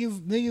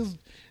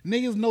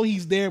niggas know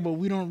he's there, but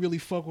we don't really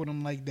fuck with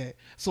him like that.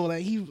 So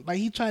like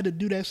he tried to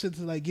do that shit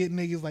to like get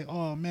niggas like,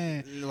 oh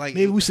man, like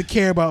maybe we should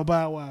care about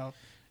Bow Wow.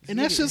 And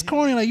that's just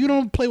corny. Like you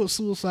don't play with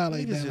suicide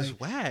like that. Just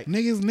like, whack.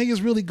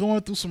 Niggas really going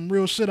through some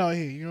real shit out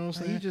here. You know what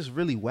I'm saying? He just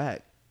really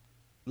whack.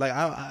 Like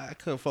I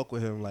couldn't fuck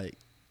with him. Like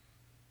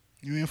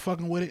you ain't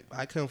fucking with it.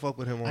 I couldn't fuck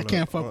with him. I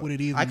can't fuck with it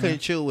either. I couldn't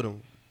chill with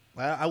him.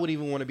 I wouldn't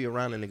even want to be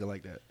around a nigga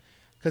like that,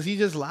 cause he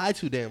just lied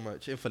too damn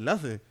much and for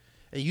nothing.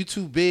 And you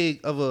too big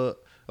of a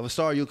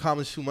star. You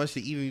accomplish too much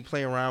to even be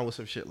playing around with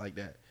some shit like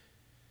that.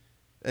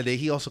 And then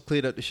he also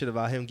cleared up the shit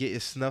about him getting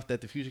snuffed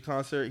at the Future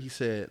concert. He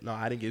said, "No,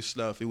 I didn't get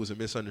snuffed. It was a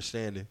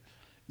misunderstanding."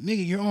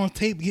 Nigga, you're on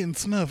tape getting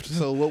snuffed.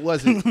 So what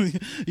was it?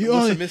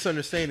 What's a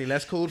misunderstanding?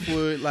 That's code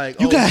for like,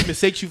 we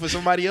mistake you for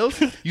somebody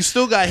else. You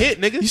still got hit,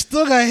 nigga. You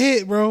still got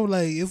hit, bro.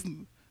 Like it's,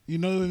 it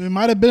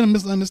might have been a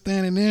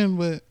misunderstanding then,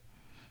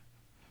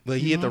 but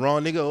he hit the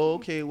wrong nigga. Oh,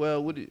 okay.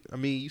 Well,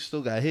 you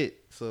still got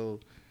hit. So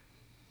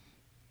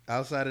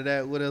outside of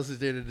that, what else is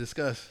there to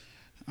discuss?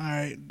 All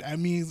right. I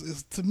mean,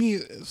 to me,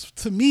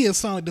 it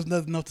sounds like there's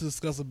nothing enough to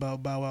discuss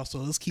about Bow Wow. So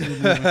let's keep it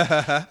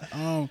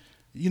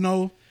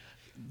moving.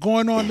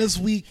 Going on this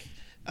week,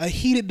 a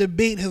heated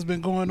debate has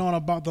been going on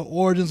about the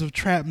origins of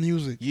trap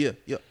music. Yeah.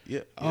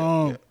 You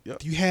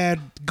had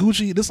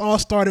Gucci. This all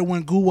started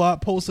when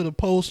Guwap posted a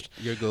post.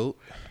 Your GOAT.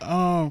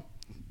 I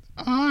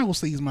will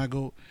say he's my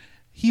GOAT.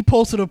 He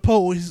posted a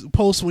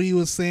post where he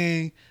was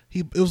saying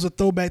it was a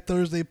Throwback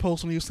Thursday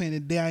post when he was saying the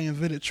day I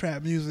invented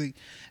trap music,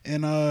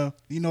 and a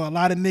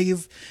lot of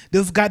niggas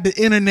just got the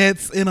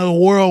internets in a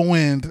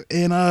whirlwind,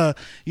 and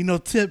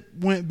Tip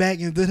went back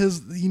and did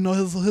his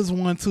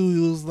one too. He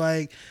was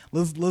like,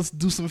 let's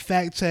do some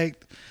fact check.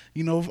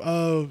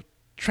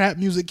 Trap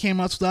music came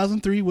out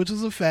 2003, which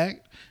is a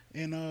fact,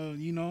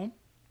 and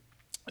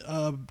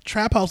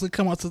Trap House had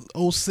come out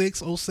to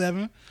 06,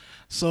 07.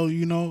 So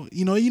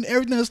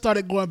everything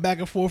started going back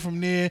and forth from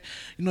there.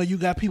 You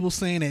got people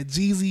saying that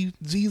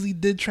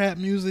Jeezy did trap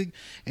music,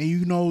 and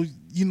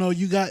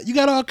you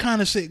got all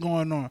kind of shit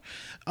going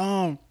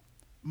on.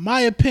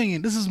 My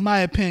opinion, this is my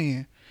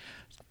opinion.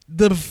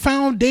 The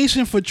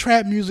foundation for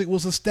trap music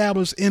was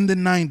established in the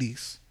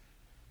 90s.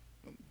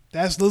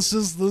 Let's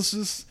just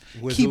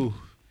with keep who?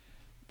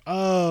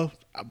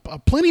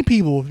 Plenty of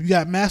people. You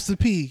got Master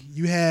P.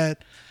 You had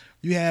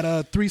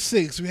 3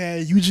 6. You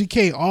had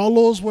UGK. All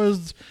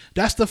those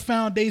that's the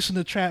foundation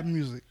of trap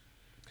music.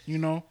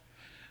 In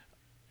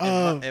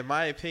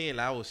my opinion,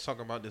 I was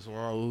talking about this with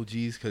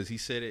OGs because he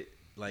said it.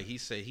 Like he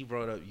said, he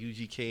brought up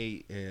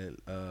UGK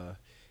and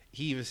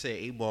he even said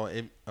 8-Ball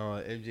and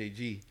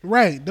MJG.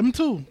 Right, them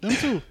two.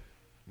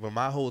 But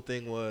my whole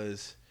thing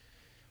was,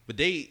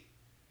 they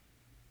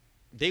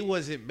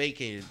wasn't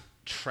making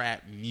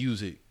trap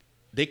music.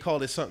 They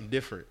called it something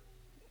different.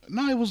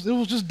 No, it was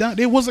just down.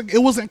 It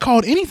wasn't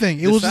called anything.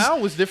 The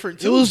sound was different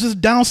too. It was just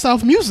down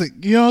south music.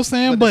 You know what I'm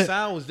saying? But the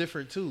sound was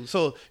different too.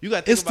 So you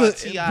got to think about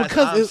T.I.'s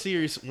I'm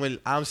Serious when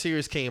I'm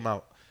Serious came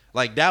out.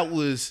 Like that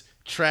was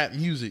trap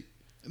music.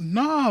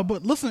 Nah,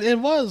 but listen, it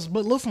was.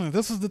 But listen,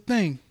 this is the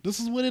thing. This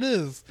is what it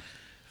is.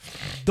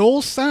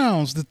 Those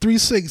sounds, the 3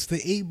 6, the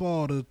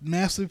 8-Ball, the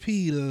Master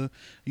P, who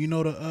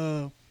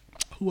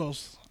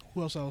else?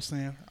 Who else I was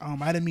saying?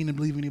 I didn't mean to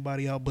leave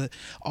anybody out, but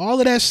all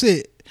of that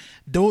shit,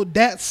 though,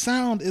 that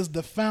sound is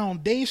the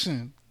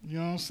foundation. You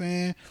know what I'm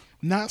saying?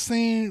 Not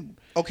saying.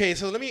 Okay,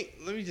 so let me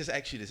just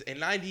ask you this. In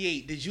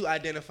 '98, did you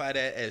identify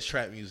that as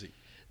trap music?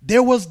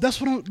 Let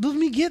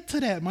me get to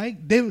that,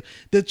 Mike. The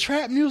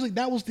trap music,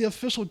 that was the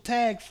official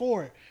tag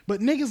for it. But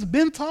niggas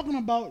been talking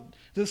about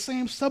the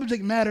same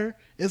subject matter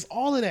as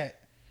all of that.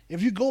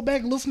 If you go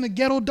back and listen to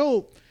Ghetto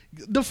Dope,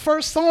 the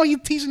first song he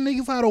teaching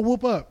niggas how to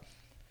whoop up.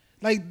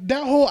 Like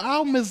that whole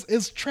album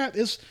is trap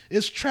is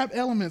trap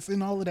elements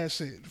in all of that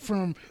shit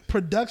from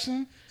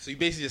production. So you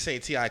basically just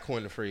saying T.I.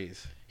 coined the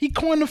phrase. He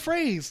coined the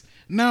phrase.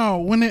 Now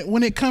when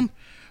it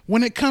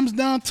comes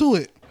down to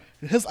it,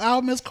 his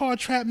album is called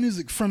Trap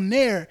Music. From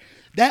there,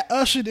 that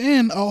ushered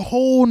in a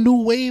whole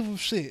new wave of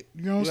shit.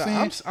 You know what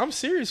I'm saying? I'm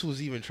serious.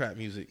 Was even trap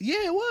music.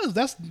 Yeah, it was.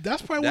 That's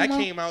probably that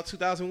came out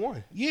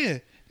 2001. Yeah.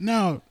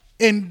 Now,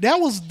 and that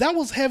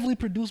was heavily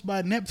produced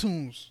by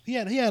Neptunes. He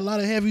had a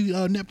lot of heavy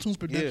Neptunes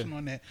production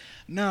on that.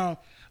 Now,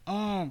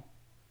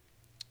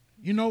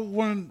 you know,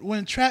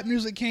 when trap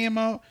music came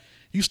out,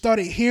 you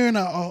started hearing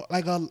a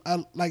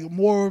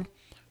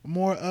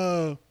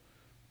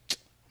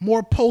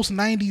more post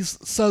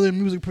 90s Southern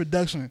music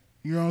production.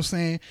 You know what I'm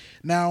saying?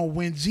 Now,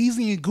 when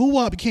Jeezy and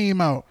Guwap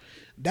came out,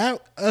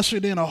 that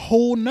ushered in a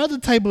whole nother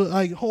type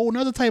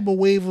of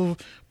wave of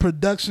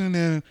production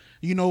and,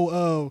 you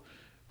know,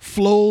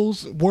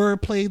 flows,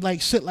 wordplay,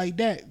 like shit like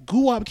that.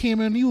 Guwap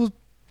came in,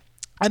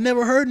 I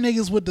never heard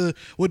niggas with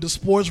the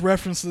sports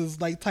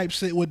references like type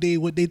shit with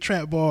they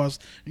trap bars.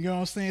 You know what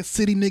I'm saying?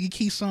 City nigga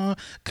Keyshawn,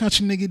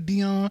 country nigga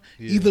Dion.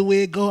 Yeah. Either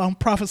way it go, I'm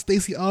Prophet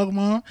Stacey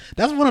Ogman.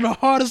 That's one of the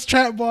hardest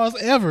trap bars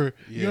ever.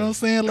 Yeah. You know what I'm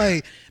saying?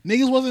 Like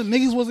niggas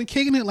wasn't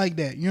kicking it like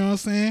that. You know what I'm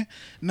saying?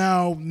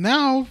 Now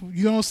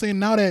you know what I'm saying?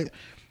 Now that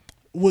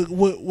with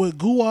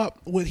Guwap,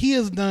 what he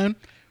has done,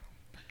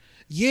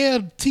 yeah,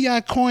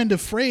 T.I. coined the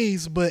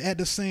phrase, but at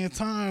the same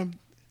time,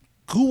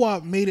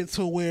 Guwap made it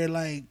to where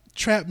like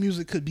trap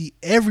music could be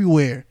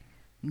everywhere.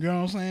 You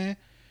know what I'm saying?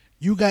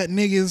 You got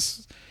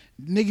niggas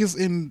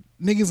in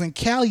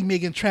Cali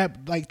making trap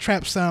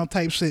sound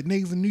type shit.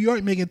 Niggas in New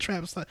York making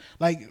trap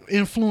like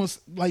influence,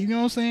 like, you know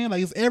what I'm saying?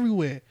 Like it's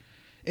everywhere.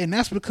 And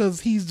that's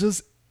because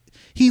he's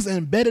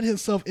embedded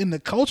himself in the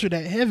culture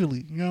that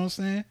heavily. You know what I'm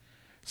saying?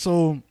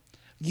 So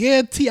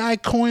yeah, T.I.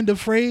 coined the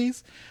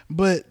phrase,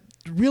 but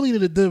really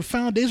the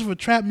foundation for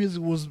trap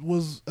music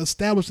was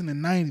established in the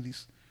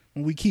 90s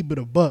when we keep it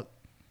a buck.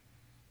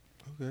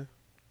 Okay.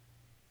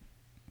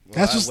 Well,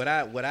 that's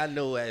what I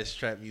know as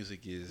trap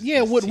music is.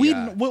 Yeah, what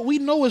we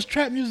know as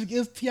trap music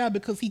is T.I.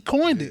 because he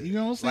coined it. You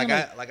know what I'm saying?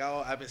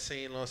 I've been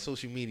saying on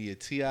social media,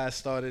 T.I.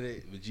 started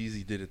it, but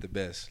Jeezy did it the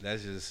best.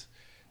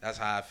 That's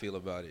how I feel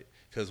about it.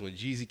 Because when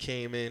Jeezy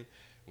came in,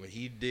 when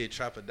he did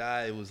Trap or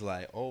Die, it was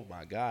like, oh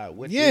my God,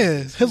 what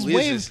is this? His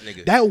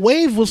wave, that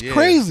wave was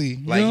crazy.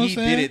 You like know he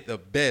did it the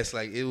best.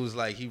 Like it was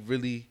like he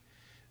really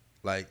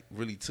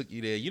took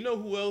you there. You know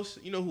who else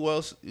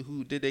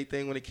who did their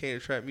thing when it came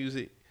to trap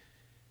music?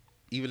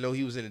 Even though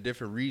he was in a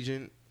different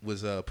region,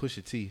 was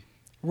Pusha T.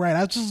 Right,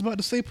 I was just about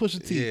to say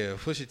Pusha T. Yeah,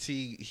 Pusha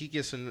T. He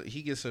gets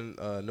some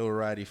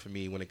notoriety for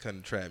me when it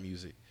comes to trap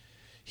music.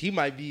 He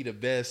might be the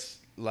best,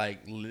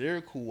 like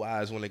lyrical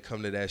wise, when it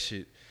comes to that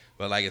shit.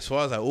 But like as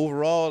far as like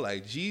overall,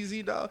 like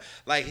Jeezy, dog,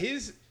 like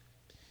his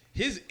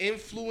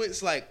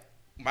influence, like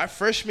my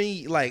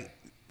freshman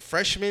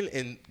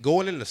and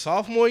going into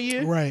sophomore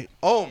year, right?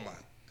 Oh my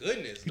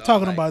goodness, you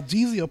talking about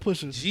Jeezy or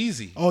Pusha?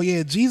 Jeezy. Oh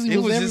yeah, Jeezy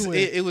was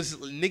everywhere. It was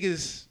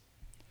niggas.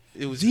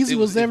 Jeezy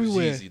was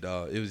everywhere. It was Jeezy,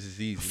 dog. It was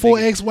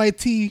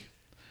Jeezy.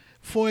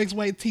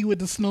 4XYT with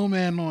the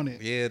snowman on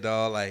it. Yeah,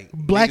 dog. Like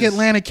Black niggas,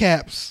 Atlanta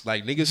caps.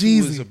 Like niggas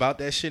who was about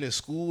that shit in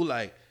school,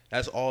 like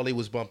that's all they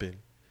was bumping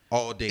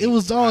all day. It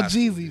was all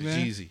Jeezy, man.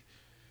 Jeezy.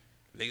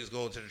 Niggas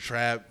going to the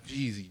trap,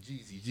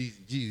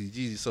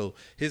 Jeezy. So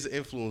his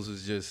influence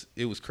was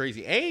it was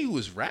crazy. And he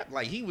was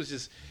like he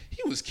was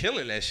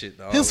killing that shit,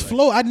 dog. His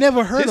flow, I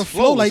never heard a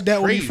flow like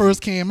that when he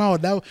first came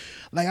out. That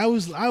like I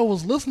was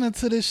listening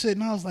to this shit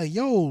and I was like,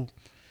 yo,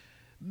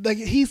 like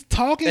he's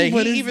talking, and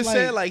but he even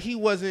said like he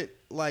wasn't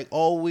like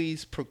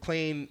always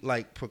proclaim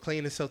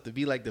himself to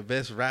be like the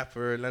best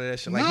rapper and none of that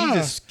shit. Like he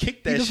just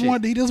kicked that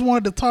shit. He just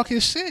wanted to talk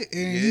his shit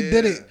and he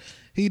did it.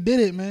 He did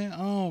it,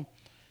 man.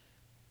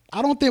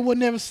 I don't think we'll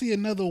never see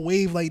another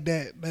wave like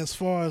that as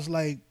far as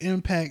like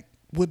impact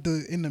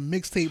in the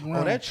mixtape realm.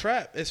 Oh, that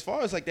trap, as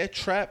far as like that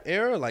trap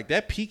era, like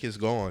that peak is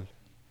gone.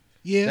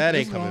 Yeah, that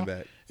ain't coming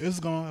back.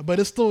 It's gone, but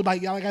it's still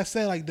like I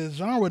said, like the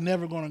genre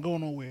never gonna go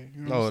nowhere.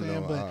 You know what I'm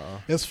saying? But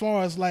as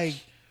far as like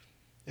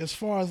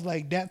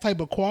that type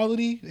of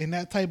quality and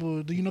that type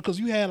of, you know, because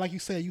you had, like you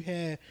said, you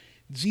had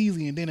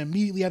Jeezy, and then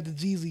immediately after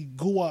Jeezy,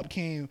 Guwap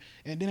came,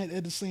 and then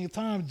at the same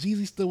time,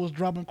 Jeezy still was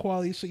dropping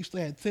quality shit. You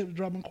still had Tip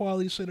dropping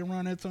quality shit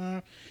around that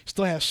time. You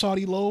still had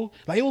Shawty Low.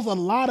 Like it was a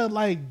lot of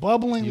like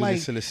bubbling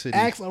like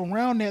acts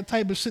around that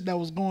type of shit that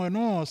was going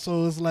on.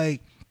 So it's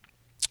like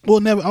I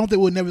don't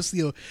think we'll never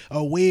see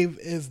a wave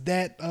as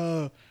that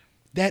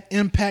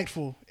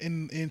impactful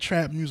in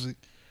trap music.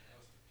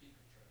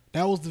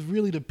 That was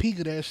really the peak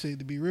of that shit,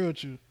 to be real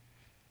with you.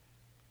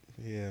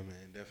 Yeah,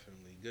 man,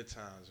 definitely. Good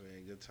times,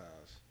 man. Good times.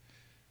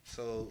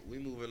 So we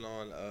moving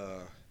on.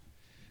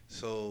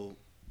 So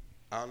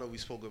I don't know. We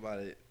spoke about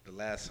it the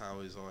last time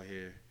we was on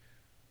here,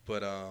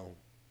 but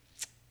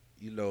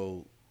you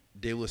know,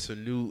 there was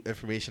some new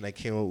information that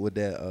came up with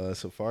that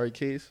Safari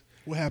case.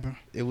 What happened?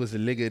 It was a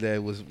nigga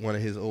that was one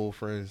of his old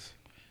friends.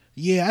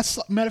 Yeah,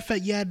 matter of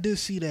fact, yeah, I did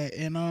see that.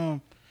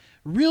 And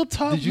real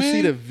talk, Did you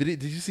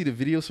see the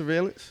video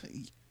surveillance?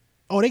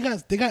 Oh, they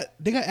got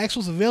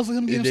actual surveillance of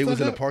him getting And they stuck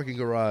was in a up? parking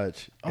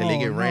garage, and they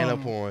get ran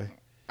up on.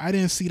 I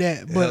didn't see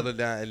that, Held but her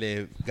down, and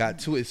then got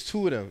two. It's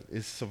two of them.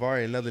 It's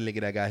Savari and another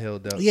nigga that got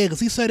held up. yeah, because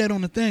he said that on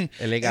the thing.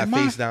 And they got And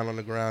face down on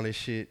the ground and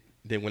shit.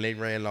 Then when they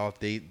ran off,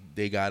 they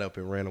got up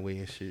and ran away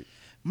and shit.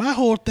 My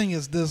whole thing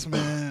is this,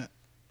 man.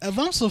 If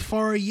I'm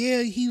Safari,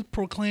 yeah, he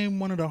proclaimed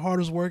one of the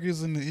hardest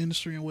workers in the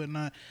industry and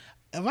whatnot.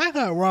 If I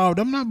got robbed,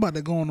 I'm not about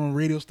to go on a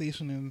radio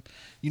station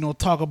and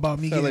talk about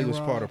me Felt getting like it was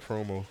robbed. part of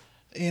promo.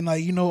 And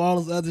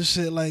all this other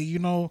shit.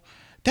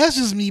 That's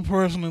just me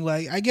personally.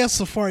 Like, I guess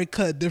Safari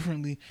cut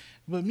differently,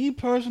 but me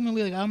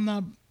personally, like, I'm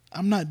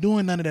not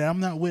doing none of that. I'm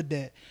not with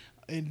that.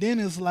 And then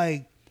it's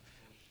like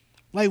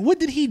what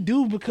did he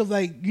do? Because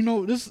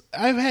this,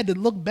 I've had to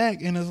look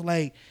back, and it's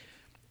like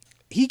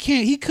he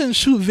couldn't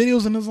shoot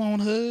videos in his own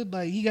hood.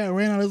 Like, he got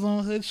ran out of his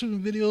own hood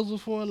shooting videos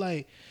before.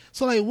 Like,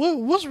 so like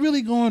what's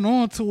really going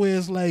on to where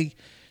it's like,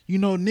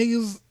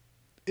 niggas.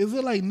 Is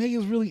it like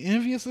niggas really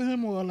envious of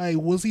him, or like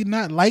was he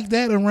not like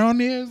that around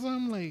there or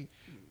something? Like,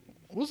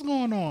 what's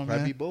going on, man?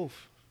 Might be both.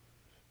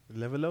 You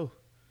never know.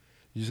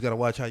 You just gotta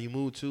watch how you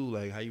move too,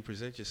 like how you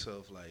present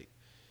yourself, like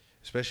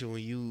especially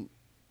when you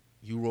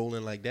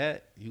rolling like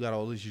that. You got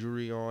all this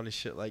jewelry on and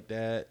shit like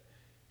that.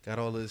 Got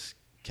all this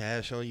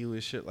cash on you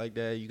and shit like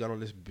that. You got all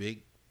this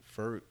big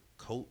fur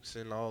coats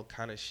and all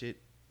kind of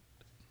shit.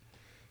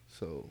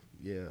 So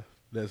yeah,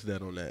 that's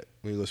that on that.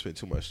 We ain't gonna spend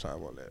too much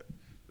time on that.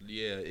 But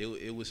yeah,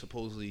 it was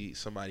supposedly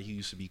somebody he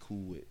used to be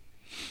cool with.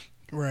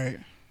 Right.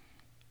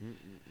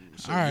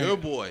 So All right. your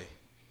boy,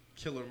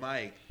 Killer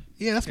Mike.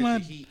 Yeah, that's took my.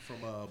 the heat from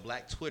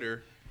Black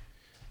Twitter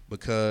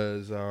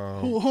because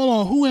Hold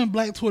on, who in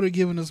Black Twitter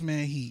giving this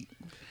man heat?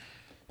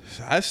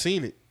 I've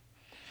seen it.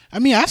 I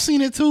mean, I've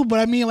seen it too, but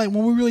I mean, like,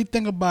 when we really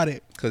think about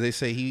it, Because they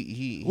say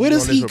he Where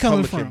does on his he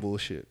coming Republican from?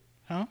 bullshit.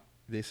 huh?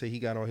 They say he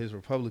got on his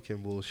Republican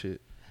bullshit.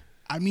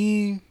 I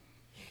mean,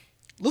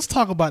 let's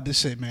talk about this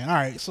shit, man. All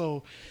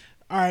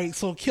right,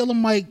 so Killer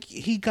Mike,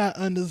 he got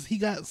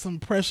some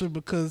pressure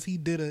because he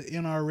did a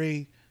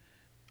NRA,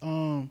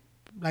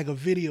 like a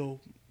video.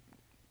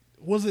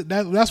 Was it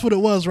that's what it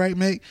was, right,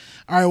 mate?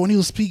 All right, when he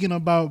was speaking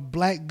about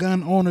black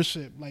gun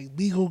ownership, like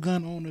legal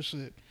gun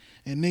ownership,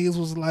 and niggas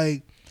was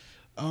like,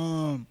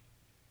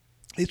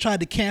 they tried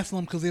to cancel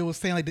him because they was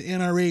saying like the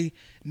NRA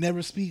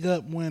never speak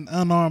up when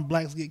unarmed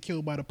blacks get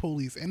killed by the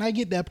police, and I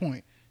get that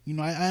point.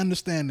 I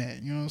understand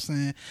that. You know what I'm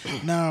saying?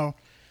 Now,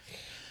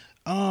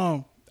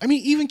 I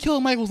mean, even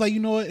Killer Mike was like,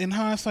 in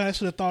hindsight, I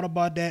should have thought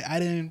about that.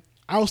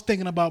 I was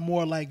thinking about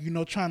more like,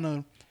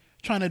 trying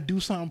to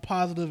do something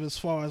positive as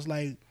far as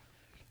like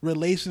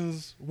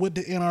relations with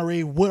the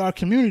NRA, with our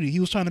community. He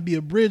was trying to be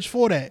a bridge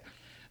for that.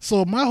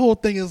 So my whole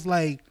thing is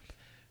like,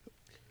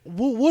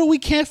 what are we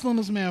canceling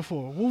this man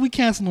for? What are we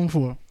canceling him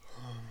for?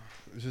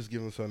 Just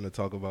give him something to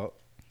talk about.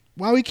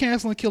 Why are we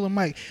canceling Killer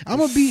Mike? I'm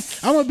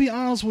gonna be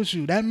honest with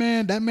you. That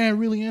man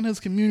really in his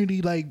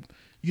community, like,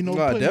 No,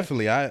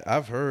 definitely.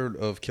 I've heard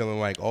of Killer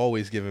Mike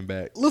always giving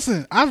back.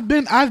 Listen, I've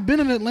been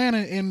in Atlanta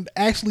and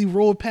actually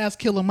rode past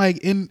Killer Mike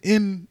in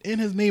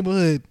his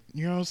neighborhood.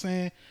 You know what I'm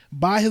saying?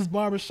 By his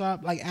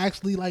barbershop, like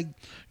actually, like,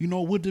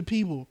 with the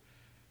people.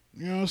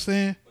 You know what I'm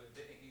saying? But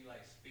didn't he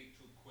like speak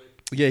too quick?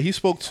 Yeah, he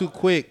spoke too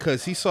quick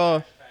because he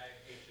saw.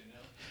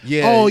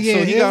 Yeah. Oh, yeah,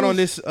 So he it got on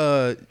was-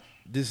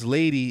 this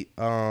lady,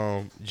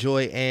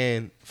 Joy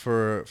Ann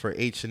for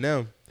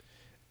H&M,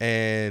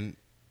 and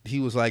he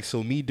was like,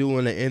 so me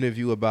doing an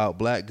interview about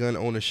black gun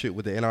ownership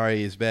with the NRA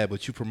is bad,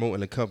 but you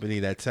promoting a company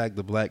that tagged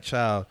the black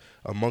child,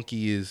 a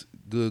monkey is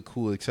good,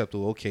 cool,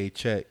 acceptable, okay,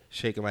 check,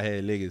 shaking my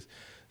head, niggas.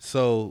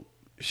 So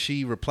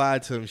she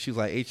replied to him, she was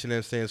like,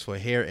 H&M stands for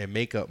hair and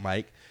makeup,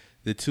 Mike.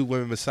 The two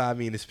women beside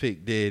me in this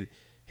pic did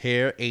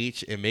hair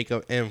H and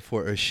makeup M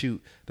for a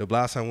shoot. The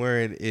blouse I'm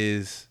wearing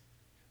is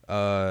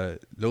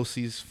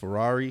Lossi's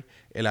Ferrari,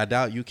 and I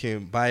doubt you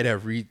can buy that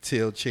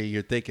retail chain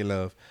you're thinking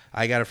of.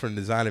 I got it from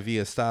designer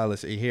via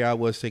stylist, and here I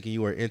was thinking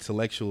you were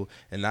intellectual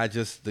and not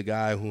just the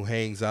guy who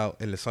hangs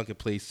out in the sunken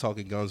place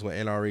talking guns with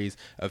NRA's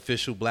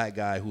official black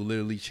guy who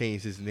literally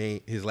changed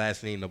his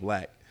last name to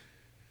Black.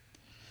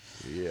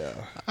 Yeah.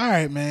 All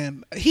right,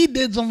 man. He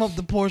did jump up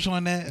the porch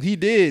on that. He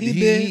did. He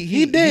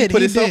He did. put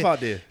He himself did. out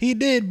there. He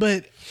did,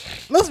 but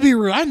let's be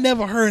real. I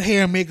never heard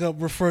hair and makeup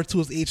referred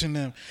to as H&M.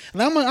 And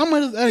I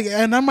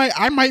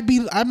might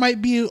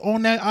be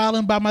on that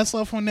island by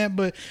myself on that,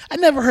 but I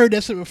never heard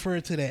that shit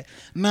referred to that.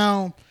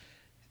 Now,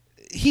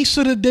 he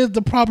should have did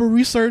the proper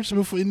research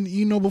before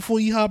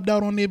he hopped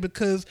out on there,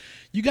 because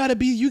you gotta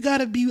be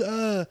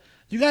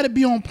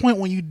on point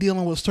when you're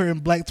dealing with certain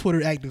black Twitter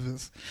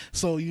activists.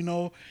 So,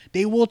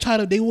 they will try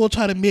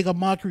to make a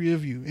mockery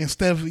of you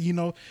instead of,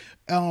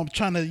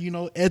 trying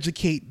to,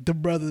 educate the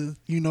brother,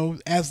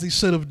 as they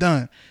should have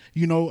done.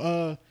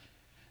 I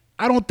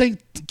don't think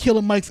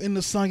Killer Mike's in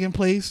the sunken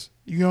place,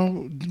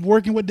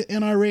 working with the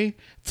NRA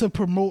to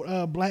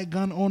promote black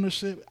gun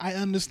ownership. I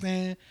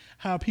understand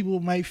how people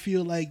might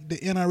feel like the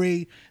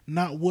NRA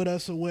not with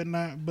us or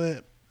whatnot,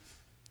 but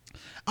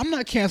I'm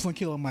not canceling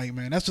Killer Mike,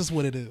 man. That's just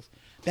what it is.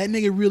 That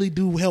nigga really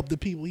do help the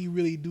people. He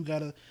really do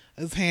got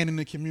his hand in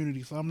the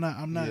community. So I'm not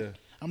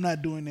I'm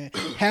not doing that.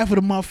 Half of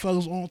the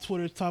motherfuckers on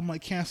Twitter talking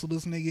about cancel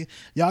this nigga.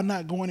 Y'all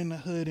not going in the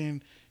hood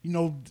and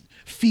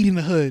feeding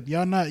the hood.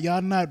 Y'all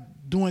not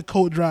doing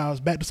coat drives,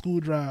 back to school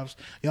drives.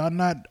 Y'all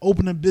not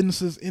opening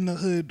businesses in the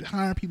hood,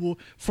 hiring people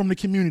from the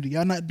community.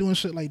 Y'all not doing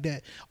shit like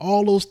that.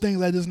 All those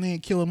things I just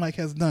named Killer Mike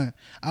has done.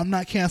 I'm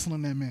not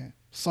canceling that man.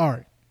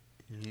 Sorry.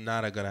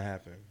 Not gonna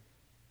happen.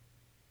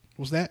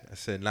 What's that? I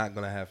said not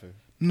gonna happen.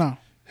 No.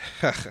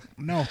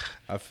 No.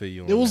 I feel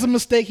you. It was a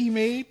mistake he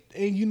made,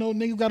 and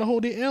niggas gotta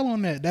hold their L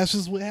on that. That's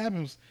just what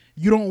happens.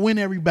 You don't win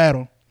every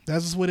battle.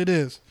 That's just what it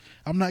is.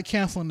 I'm not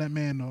canceling that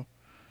man though.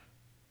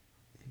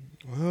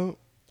 Well,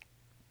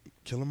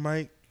 Killer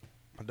Mike,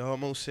 my dog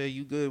Mo said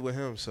you good with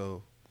him,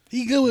 so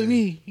he good with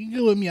me. He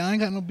good with me. I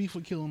ain't got no beef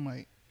with Killer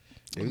Mike.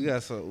 yeah,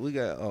 we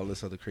got all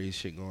this other crazy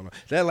shit going on.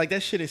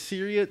 That shit in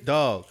Syria,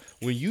 dog.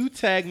 When you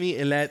tagged me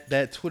in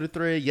that Twitter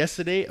thread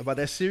yesterday about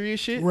that Syria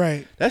shit,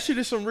 right? That shit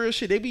is some real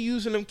shit. They be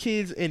using them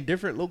kids in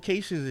different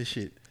locations and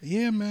shit.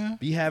 Yeah, man.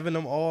 Be having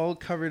them all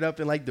covered up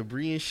in like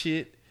debris and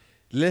shit.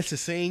 That's the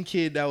same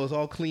kid that was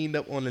all cleaned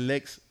up on the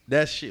next.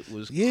 That shit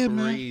was crazy.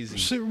 Man.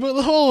 Shit,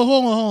 but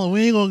hold on.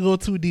 We ain't gonna go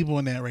too deep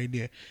on that right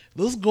there.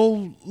 Let's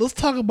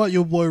talk about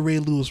your boy Ray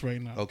Lewis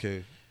right now.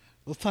 Okay.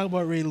 Let's talk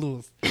about Ray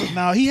Lewis.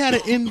 Now he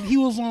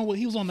was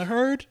on the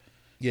Herd.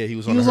 Yeah, he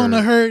was on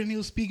the Herd, and he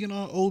was speaking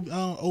on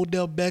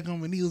Odell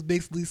Beckham, and he was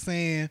basically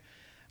saying,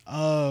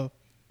 Odell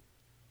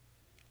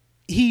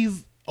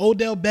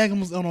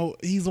Beckham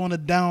he's on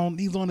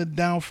a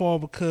downfall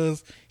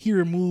because he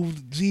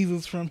removed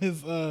Jesus from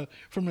his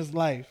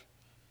life.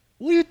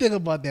 What do you think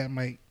about that,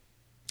 Mike?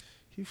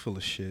 He full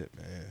of shit,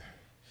 man.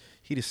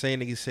 He the same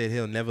nigga said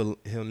he'll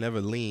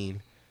never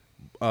lean,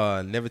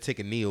 never take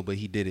a kneel, but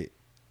he did it.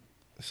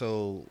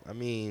 So I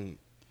mean,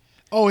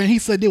 and he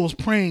said they was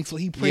praying, so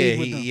he prayed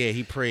with them. Yeah,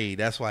 he prayed.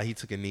 That's why he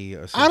took a knee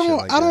or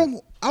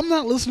something. I'm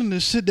not listening to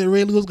shit that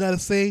Ray Lewis got to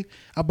say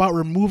about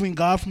removing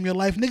God from your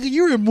life, nigga.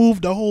 You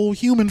removed the whole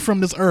human from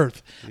this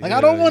earth. Like I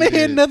don't want to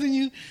hear nothing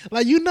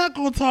you're not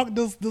gonna talk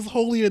this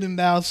holier than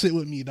thou shit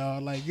with me,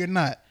 dog. Like you're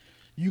not.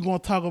 You gonna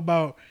talk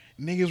about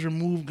niggas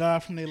remove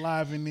God from their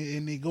life and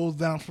it goes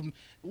down from.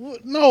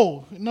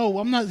 No,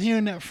 I'm not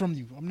hearing that from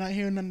you. I'm not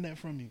hearing none of that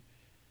from you.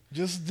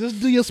 Just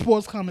do your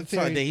sports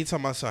commentary. So then he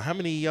talking about, so how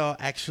many of y'all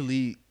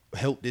actually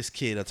helped this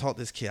kid or taught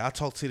this kid? I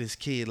talked to this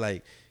kid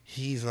like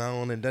he's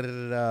on and da da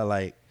da da.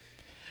 Like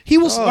he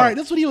was all right.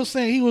 That's what he was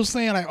saying. He was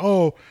saying like,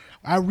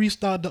 I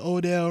reached out to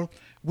Odell.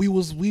 We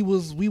was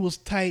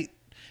tight,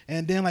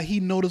 and then like he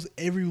noticed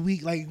every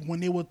week like when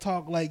they would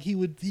talk like he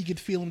could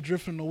feel him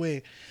drifting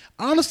away.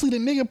 Honestly, the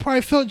nigga probably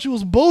felt you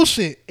was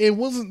bullshit. It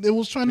wasn't. It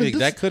was trying to.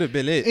 That could have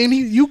been it. And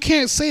you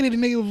can't say that the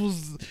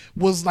nigga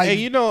was like.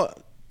 Hey,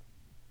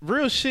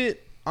 real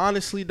shit,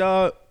 honestly,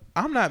 dog,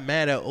 I'm not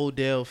mad at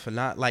Odell for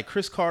not, like,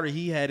 Chris Carter,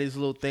 he had his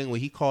little thing where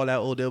he called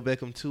out Odell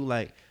Beckham, too.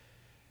 Like,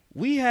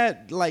 we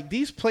had, like,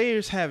 these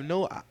players have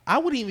I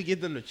wouldn't even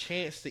give them the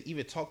chance to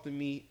even talk to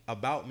me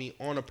about me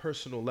on a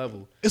personal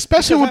level.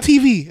 Especially on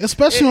TV.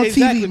 Especially on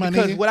TV, my nigga.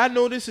 Because what I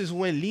notice is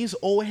when these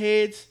old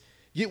heads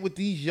get with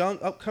these young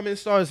upcoming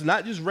stars,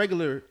 not just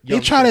regular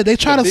young They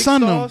try to sun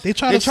them. They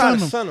try to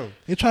sun them.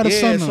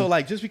 Yeah, so,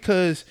 like, just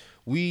because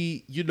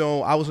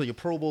I was on your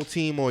Pro Bowl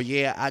team, or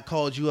I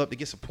called you up to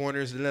get some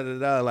pointers,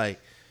 like,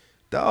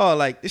 dog,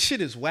 like, this shit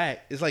is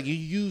whack. It's like you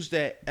use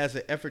that as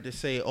an effort to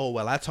say, oh,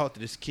 well, I talked to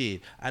this kid.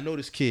 I know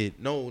this kid.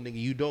 No,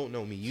 nigga, you don't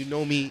know me. You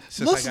know me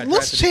since I got drafted.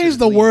 Let's change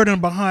the wording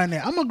behind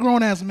that. I'm a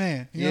grown ass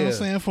man. You know what I'm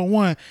saying? For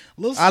one,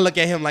 I look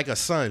at him like a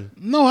son.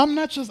 No, I'm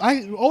not just.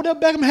 Odell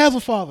Beckham has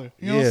a father.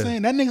 You know what I'm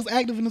saying? That nigga's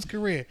active in his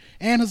career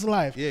and his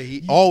life. Yeah,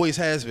 he always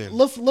has been.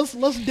 Let's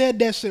dead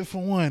that shit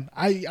for one.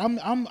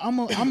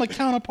 I'm a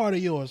counterpart of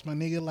yours, my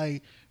nigga.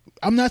 Like,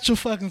 I'm not your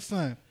fucking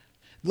son.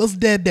 Let's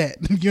dead that.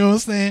 You know what I'm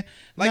saying?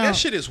 Like, that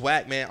shit is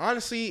whack, man.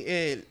 Honestly,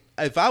 and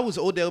if I was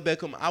Odell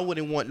Beckham, I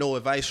wouldn't want no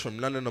advice from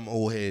none of them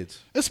old heads.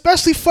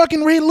 Especially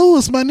fucking Ray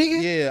Lewis, my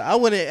nigga. Yeah, I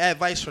wouldn't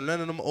advice from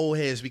none of them old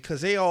heads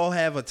because they all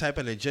have a type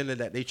of agenda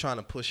that they trying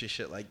to push and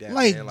shit like that.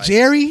 Like, man.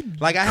 Jerry,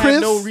 like I Chris,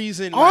 have no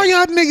reason. All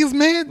y'all niggas,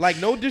 man. Like,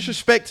 no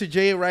disrespect to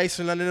Jay Rice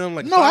and none of them.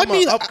 Like, no, I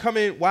mean,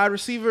 upcoming wide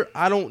receiver,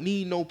 I don't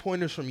need no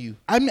pointers from you.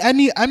 I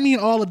mean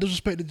all the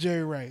disrespect to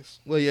Jerry Rice.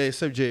 Well, yeah,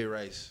 except Jay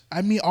Rice.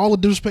 I mean all the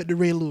disrespect to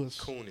Ray Lewis.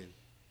 Coonan.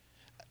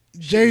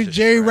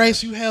 Jerry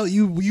Rice,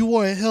 you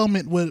wore a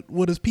helmet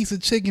with a piece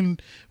of chicken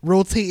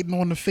rotating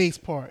on the face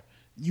part.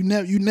 You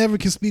never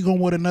can speak on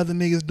what another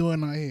nigga's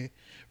doing out here.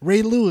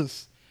 Ray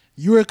Lewis,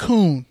 you're a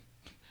coon.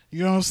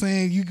 You know what I'm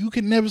saying? You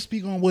can never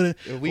speak on what.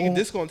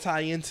 This gonna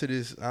tie into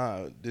this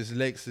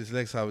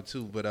Lex Howard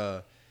too,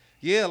 but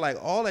yeah, like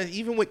all that,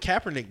 even with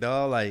Kaepernick,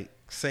 dog, like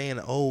saying,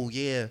 oh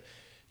yeah,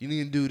 you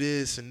need to do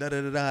this and da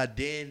da da da,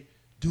 then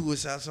do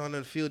what's outside on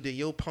the field, then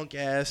your punk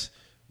ass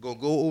gonna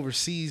go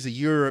overseas to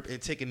Europe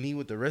and take a knee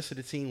with the rest of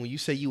the team when you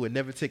say you would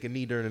never take a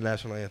knee during the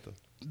national anthem.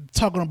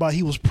 Talking about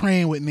he was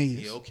praying with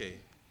niggas. Yeah,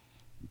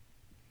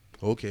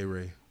 okay,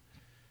 Ray.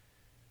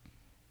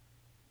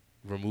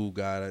 Remove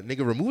God,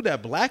 nigga. Remove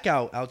that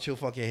blackout out your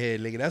fucking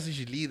head, nigga. That's what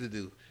you need to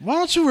do. Why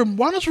don't you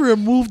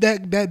remove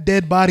that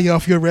dead body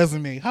off your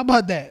resume? How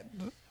about that?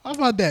 How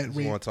about that, He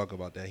Ray? want to talk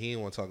about that. He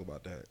ain't want to talk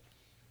about that.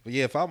 But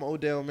yeah, if I'm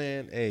Odell,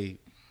 man, hey,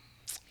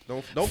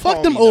 don't Fuck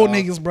call them me, old dog.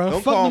 niggas, bro.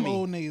 Don't Fuck call them me.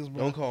 old niggas,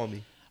 bro. Don't call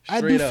me. I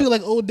do Straight up. feel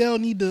like Odell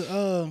need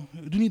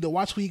to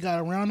watch who he got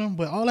around him,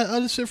 but all that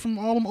other shit from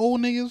all them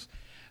old niggas,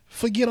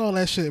 forget all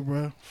that shit,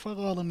 bro. Fuck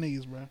all them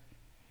niggas, bro.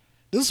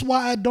 This is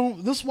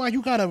why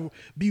you gotta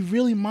be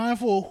really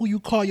mindful of who you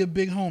call your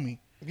big homie.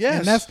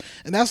 Yes.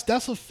 and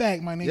that's a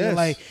fact, my nigga. Yes.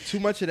 Like too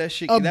much of that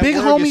shit. a That big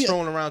word homie- gets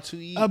thrown around too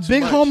a too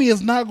big much. homie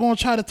is not gonna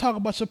try to talk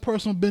about your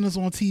personal business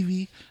on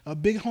TV. A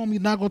big homie is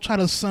not gonna try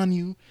to sun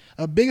you.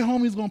 A big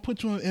homie is gonna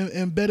put you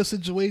in better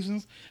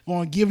situations.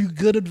 Gonna give you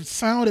good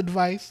sound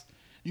advice.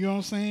 You know what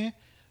I'm saying?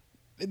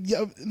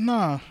 Yeah,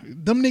 nah,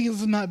 them niggas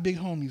is not big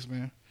homies,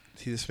 man.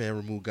 See, this man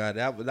removed God.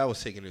 That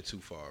was taking it too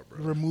far, bro.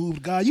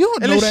 Removed God. You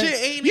don't And know the that.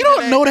 shit ain't You even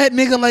don't know that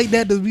nigga like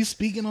that to be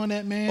speaking on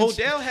that man.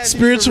 Odell has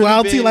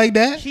spirituality like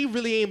that. He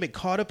really ain't been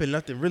caught up in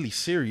nothing really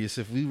serious.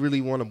 If we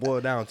really want to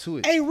boil down to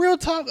it, Hey, real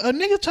talk. A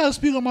nigga try to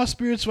speak on my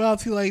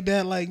spirituality like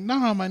that. Like,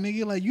 nah, my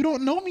nigga. Like, you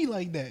don't know me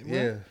like that, bro.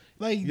 yeah.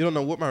 Like, You don't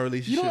know what my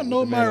relationship. you don't with know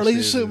the my man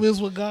relationship upstairs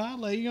is with God.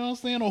 Like, you know what I'm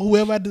saying? Or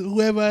whoever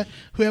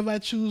I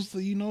choose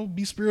to,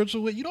 be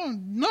spiritual with. You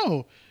don't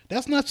know.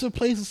 That's not your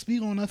place to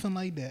speak on nothing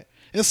like that.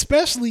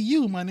 Especially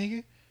you, my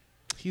nigga.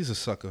 He's a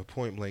sucker.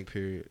 Point blank.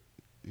 Period.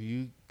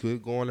 You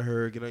could go on to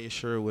her, get on your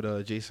shirt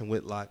with Jason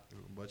Whitlock and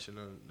a bunch of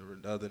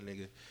the other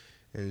nigga,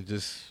 and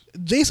just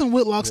Jason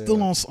Whitlock's Yeah.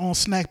 still on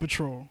Snack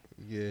Patrol.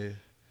 yeah.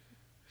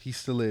 He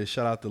still is.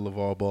 Shout out to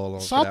LeVar Ball.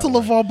 Shout out to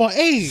LeVar Ball.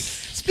 Hey,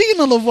 speaking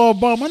of LeVar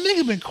Ball, my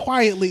nigga been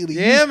quiet lately.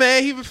 Yeah,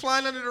 man. He been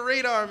flying under the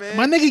radar, man.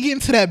 My nigga getting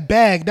to that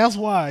bag. That's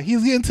why.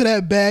 He's getting to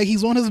that bag.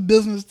 He's on his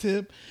business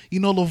tip.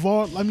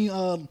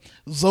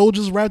 Zoe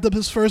just wrapped up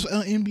his first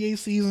NBA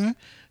season.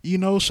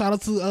 Shout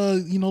out to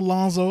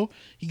Lonzo.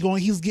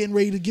 He's getting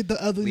ready to get the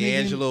other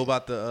nigga. LiAngelo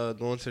about to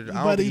go into the. I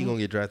But don't think he- he's gonna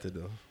get drafted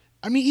though.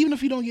 I mean, even if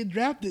he don't get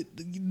drafted,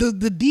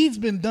 the deed's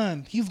been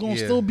done. He's gonna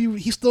Yeah.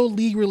 he's still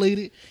league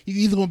related. He's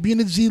either gonna be in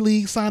the G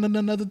League, signing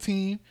another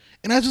team,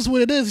 and that's just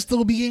what it is. He's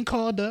still be getting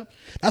called up.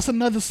 That's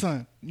another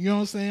son. You know what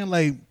I'm saying?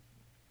 Like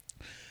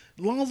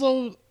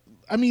Lonzo,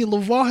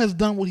 LeVar has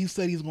done what he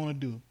said he's gonna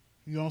do.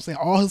 You know what I'm saying?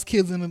 All his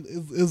kids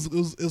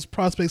is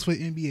prospects for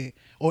the NBA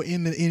or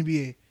in the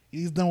NBA.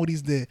 He's done what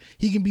he's did.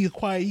 He can be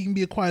quiet. He can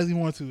be as quiet as he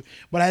wants to.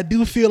 But I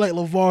do feel like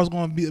LeVar is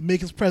going to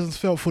make his presence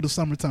felt for the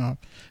summertime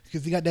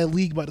because he got that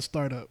league about to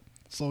start up.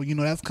 So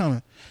that's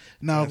coming.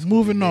 Now That's gonna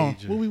moving be on.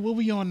 major. What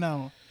we on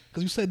now?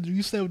 Because you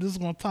said this is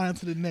going to tie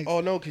into the next. Oh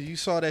no, because you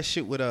saw that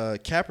shit with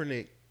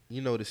Kaepernick. The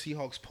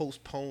Seahawks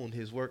postponed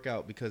his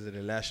workout because of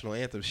the national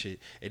anthem shit,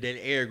 and then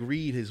Eric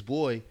Reed, his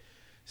boy,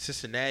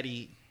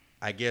 Cincinnati,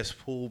 I guess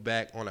pulled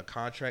back on a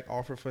contract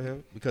offer for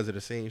him because of the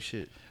same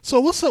shit.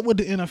 So what's up with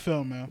the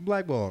NFL, man?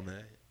 Blackball,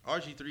 man.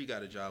 RG3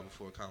 got a job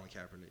before Colin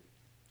Kaepernick.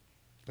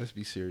 Let's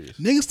be serious.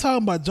 Niggas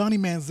talking about Johnny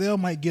Manziel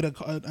might get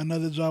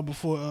another job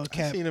before I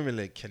Cap. seen him in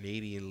the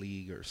Canadian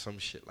League or some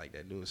shit like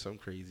that, doing some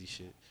crazy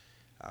shit.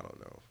 I don't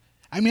know.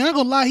 I'm not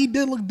gonna lie, he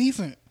did look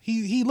decent.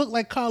 He looked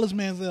like college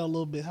Manziel a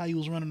little bit, how he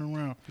was running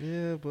around.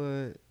 Yeah,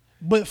 but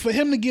But for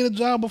him to get a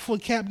job before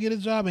Cap get a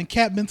job and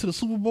Cap been to the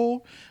Super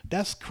Bowl,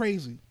 that's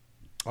crazy.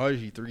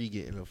 RG3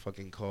 getting a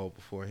fucking call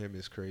before him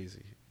is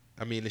crazy.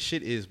 I mean, the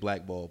shit is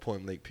blackball,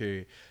 point blank,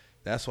 period.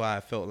 That's why I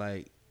felt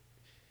like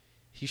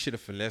he should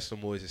have finessed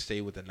them boys and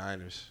stayed with the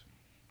Niners.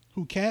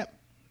 Who, Cap?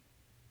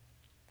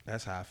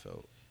 That's how I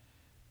felt.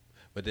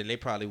 But then they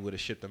probably would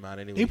have shipped him out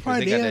anyway. They 'cause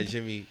probably they got did. that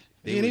Jimmy.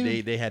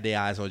 Yeah, They had their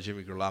eyes on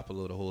Jimmy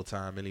Garoppolo the whole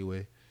time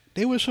anyway.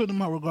 They would shoot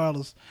them out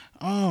regardless.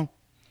 All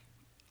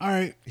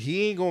right.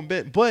 He ain't gonna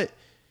bet. But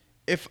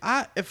if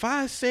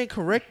I stand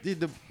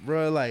corrected,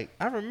 bro, like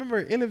I remember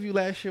an interview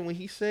last year when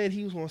he said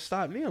he was gonna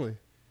stop kneeling.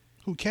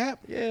 Who, Cap?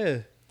 Yeah.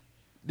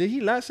 Did he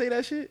not say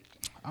that shit?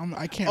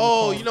 I can't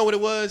Oh, recall. you know what it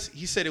was?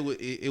 He said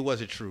it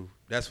wasn't true.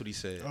 That's what he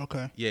said.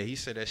 Okay. Yeah, he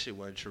said that shit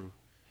wasn't true.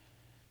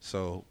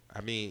 So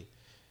I mean,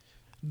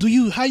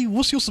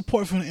 What's your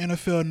support for the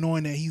NFL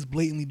knowing that he's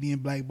blatantly being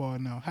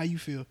blackballed now? How you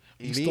feel?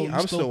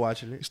 I'm still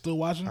watching You it. still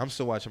watching? I'm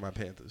still watching my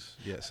Panthers.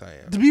 Yes, I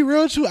am. To be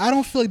real with you, I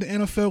don't feel like the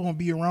NFL gonna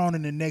be around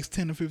in the next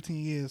 10 to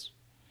 15 years.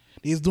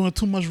 They's doing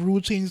too much rule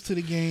changes to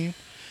the game.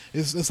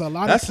 It's a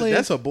lot of players.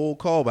 That's a bold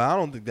call, but I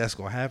don't think that's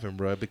gonna happen,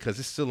 bro, because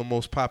it's still the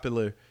most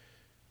popular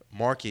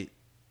market.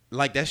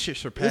 Like that shit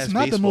surpassed It's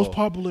not baseball. the most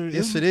popular.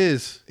 Yes, it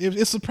is.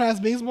 It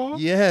surpassed baseball.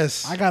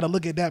 Yes. I gotta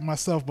look at that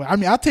myself, but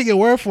I'll take your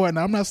word for it.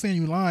 Now I'm not saying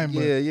you lying, but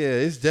Yeah,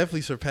 it's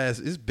definitely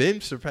surpassed. It's been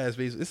surpassed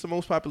baseball. It's the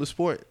most popular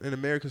sport in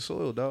American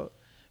soil, dog.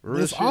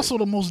 Real it's shit. also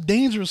the most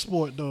dangerous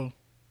sport, though.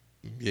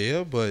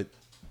 Yeah, but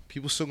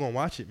people still gonna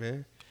watch it,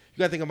 man. You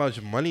gotta think about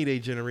your money they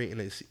generate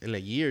in a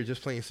year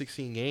just playing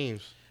 16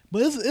 games.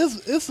 But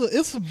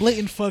it's a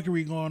blatant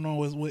fuckery going on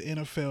with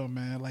NFL,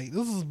 man. Like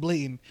this is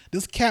blatant.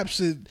 This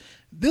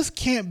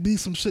can't be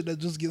some shit that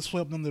just gets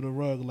swept under the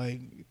rug.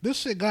 Like this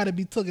shit got to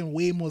be taken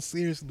way more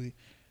seriously.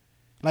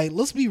 Like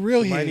let's be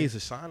real Somebody here. needs to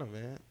sign him,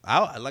 man.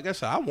 Like I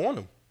said, I want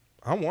him.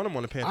 I want him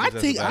on the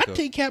Panthers. I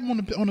take Cap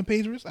on the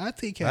Patriots. I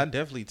take Cap. I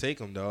definitely take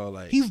him, dog.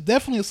 Like he's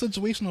definitely a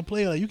situational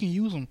player. Like, you can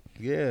use him.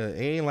 yeah, it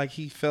ain't like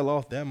he fell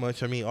off that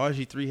much. I mean,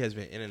 RG3 has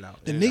been in and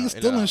out. The nigga's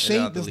still in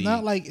shape. It's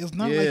not like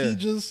Yeah. he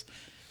just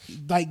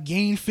like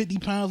gained 50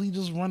 pounds. He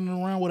just running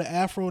around with an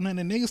afro and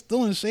nothing. The nigga's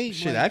still in shape.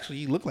 Shit, like, actually,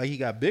 he looked like he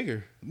got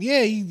bigger.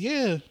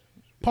 yeah.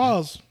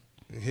 Pause.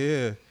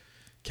 Yeah,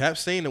 Cap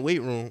stay in the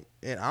weight room,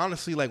 and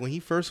honestly, like when he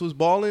first was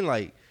balling,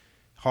 like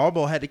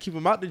Harbaugh had to keep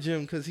him out the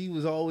gym because he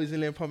was always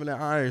in there pumping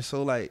that iron.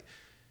 So like,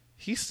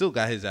 he still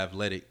got his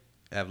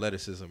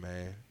athleticism,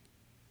 man.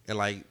 And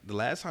like the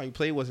last time he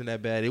played wasn't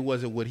that bad. It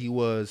wasn't what he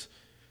was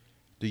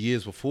the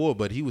years before,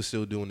 but he was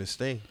still doing his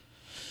thing.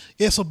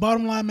 Yeah, so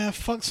bottom line, man,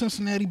 fuck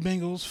Cincinnati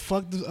Bengals,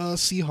 fuck the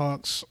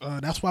Seahawks.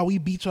 That's why we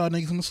beat y'all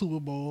niggas in the Super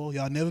Bowl.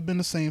 Y'all never been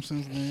the same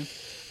since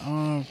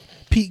then.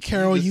 Pete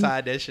Carroll, you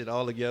tied that shit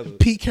all together.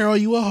 Pete Carroll,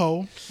 you a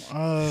hoe.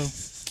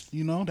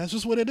 You know, that's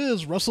just what it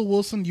is. Russell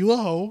Wilson, you a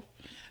hoe.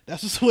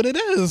 That's just what it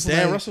is.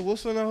 Damn, like, Russell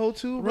Wilson a hoe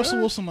too, bro? Russell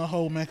Wilson a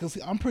hoe, man, because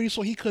I'm pretty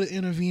sure he could have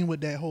intervened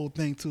with that whole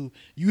thing too.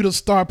 You the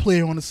star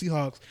player on the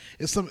Seahawks.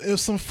 It's some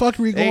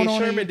fuckery going on.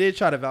 Sherman did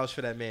try to vouch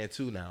for that man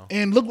too now.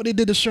 And look what they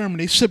did to Sherman.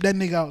 They shipped that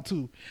nigga out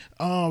too.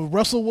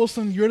 Russell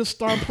Wilson, you're the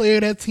star player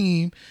of that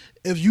team.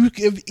 If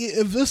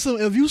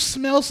you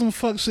smell some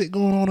fuck shit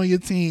going on your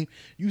team,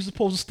 you're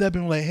supposed to step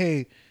in like,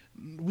 hey,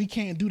 we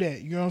can't do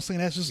that. You know what I'm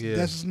saying? That's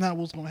just not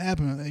what's gonna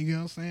happen. You know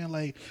what I'm saying?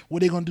 Like, what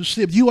they gonna do?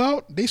 Ship you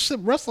out? They ship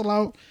Russell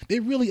out. They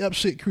really up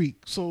shit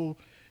creek. So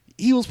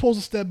he was supposed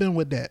to step in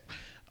with that.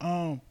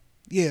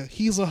 Yeah,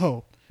 he's a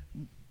hoe.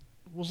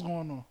 What's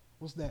going on?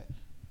 What's that?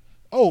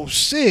 Oh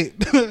shit!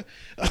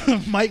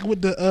 Mike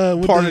with the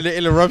of the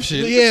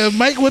interruption. Yeah,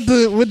 Mike with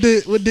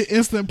the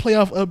instant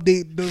playoff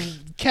update. The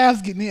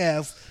Cavs getting their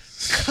ass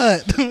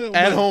cut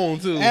at home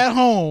too. At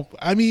home.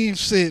 I mean,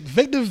 shit.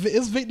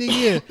 It's Victor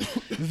year.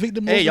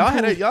 Victor. Hey, y'all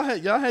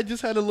had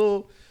just had a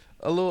little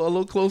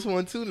close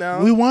one too.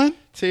 Now we won.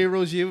 Terry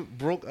Rozier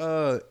broke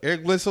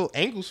Eric Bledsoe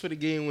ankles for the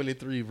game winning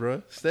 3,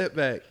 bro. Step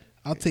back.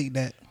 I'll take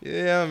that.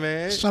 Yeah,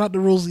 man. Shout out to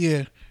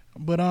Rozier.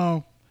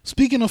 But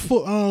speaking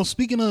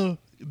of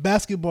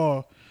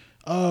basketball,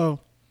 I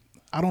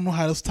don't know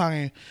how this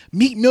tying.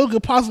 Meek Mill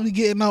could possibly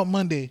getting out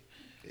Monday.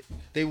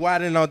 They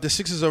widening out. The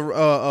Sixers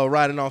are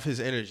riding off his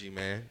energy,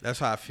 man. That's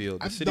how I feel.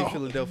 The city of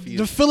Philadelphia.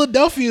 The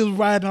Philadelphia is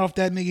riding off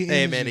that nigga.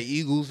 Hey, energy. man, the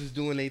Eagles is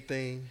doing their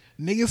thing.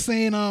 Niggas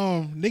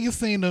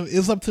saying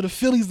it's up to the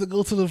Phillies to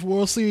go to the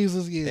World Series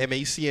this year. Hey, man,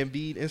 you see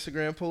Embiid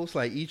Instagram post,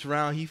 like each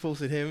round he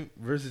posted him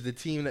versus the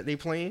team that they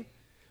playing.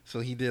 So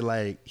he did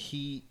like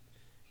Heat,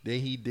 then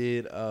he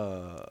did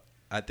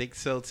I think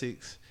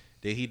Celtics,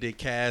 then he did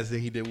Cavs, then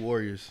he did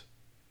Warriors.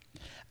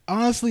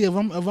 Honestly, if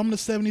I'm the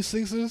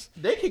 76ers,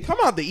 they can come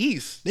out the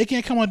East. They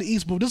can't come out the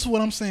East, but this is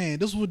what I'm saying.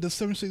 This is what the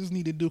 76ers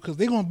need to do because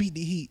they're going to beat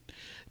the Heat.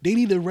 They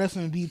need to rest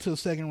Embiid to the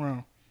second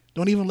round.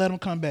 Don't even let them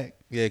come back.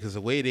 Yeah, because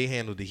the way they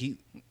handled the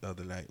Heat the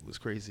other night was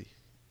crazy.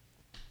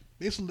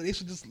 They should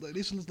just let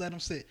them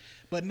sit.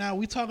 But now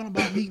we talking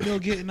about Meek Mill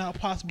getting out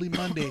possibly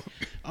Monday.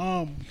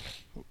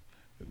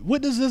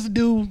 What does this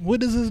do?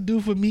 What does this do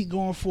for Meek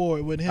going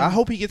forward with him? I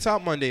hope he gets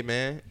out Monday,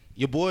 man.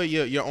 Your boy,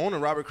 your owner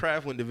Robert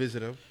Kraft went to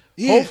visit him.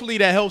 Yeah. Hopefully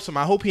that helps him.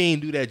 I hope he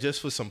ain't do that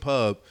just for some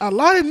pub. A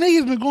lot of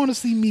niggas been going to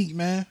see Meek,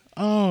 man.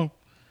 I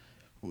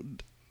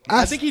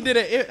think he did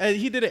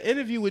an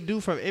interview with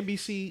dude from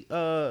NBC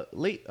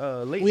late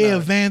yeah,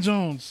 night. Van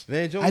Jones.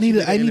 Van Jones.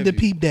 I need to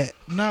peep that.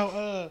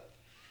 Now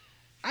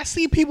I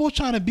see people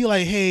trying to be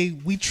like, hey,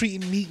 we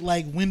treating Meek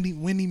like Winnie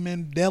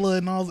Mandela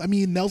and all. I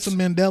mean Nelson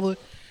Mandela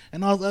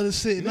and all this other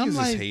shit. And Niggas I'm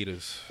like, is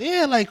haters.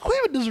 Yeah, like quit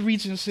with this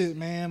reaching shit,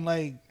 man.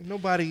 Like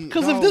nobody.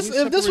 Because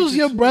if this was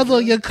your brother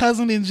or your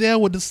cousin in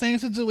jail with the same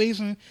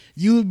situation,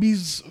 you would be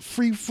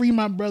free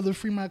my brother,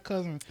 free my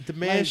cousin. The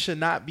man should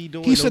not be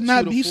doing. He should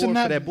not for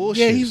that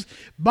bullshit. Yeah, he's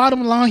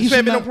bottom line. He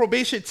should been on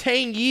probation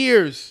 10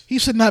 years. He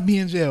should not be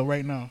in jail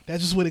right now.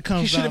 That's just what it comes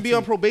down to. He shouldn't be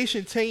on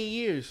probation 10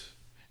 years.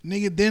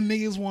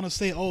 Niggas want to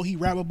say, oh, he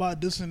rap about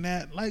this and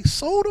that. Like,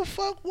 so the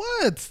fuck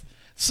what?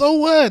 So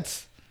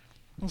what?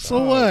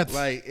 So what?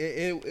 Like,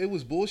 it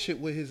was bullshit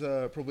what his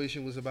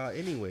probation was about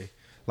anyway.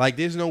 Like,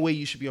 there's no way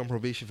you should be on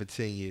probation for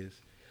 10 years.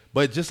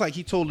 But just like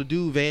he told the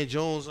dude, Van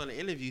Jones, on the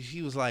interview,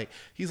 he's like,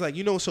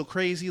 you know what's so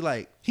crazy?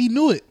 Like, he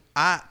knew it.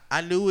 I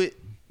knew it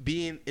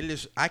being in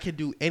this. I can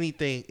do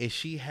anything, and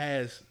she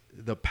has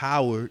the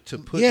power to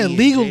put me in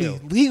jail.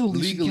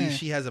 Legally,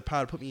 she has the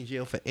power to put me in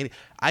jail for any.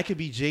 I could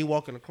be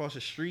jaywalking across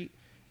the street,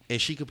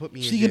 and she could put me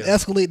in jail. She can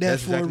escalate that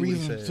for a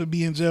reason to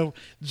be in jail.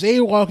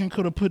 Jaywalking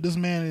could have put this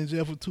man in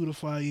jail for 2 to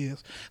 5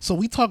 years. So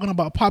we talking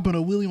about popping a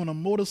wheelie on a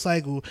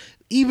motorcycle,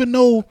 even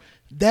though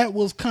that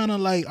was kind of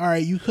like, all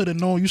right, you could have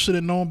known, you should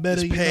have known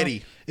better. It's petty.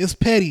 Know? It's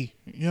petty.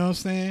 You know what I'm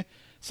saying?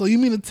 So you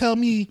mean to tell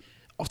me,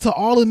 to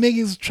all the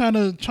niggas trying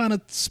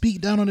to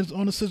speak down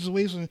on the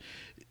situation,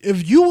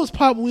 if you was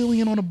pop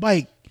wheeling on a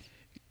bike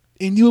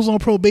and you was on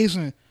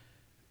probation,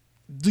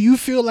 do you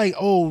feel like,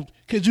 oh,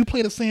 could you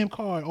play the same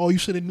card? Oh, you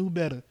should have knew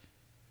better.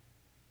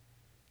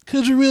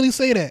 Could you really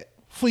say that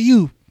for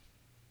you?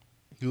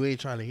 You ain't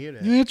trying to hear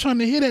that. You ain't trying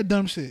to hear that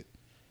dumb shit.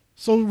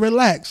 So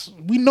relax.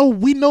 We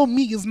know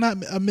Meek is not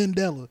a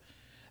Mandela.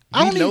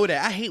 I don't know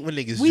that. I hate when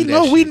niggas We do that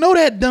know shit. we know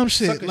that dumb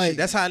shit. Sucker Like shit.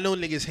 That's how I know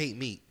niggas hate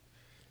Meek.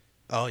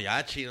 Oh,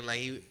 y'all cheating like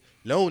he...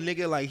 No,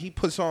 nigga, like he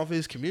puts on for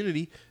his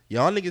community.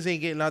 Y'all niggas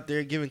ain't getting out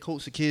there giving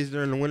coats to kids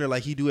during the winter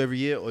like he do every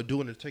year or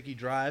doing a turkey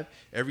drive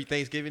every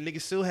Thanksgiving.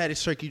 Niggas still had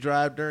his turkey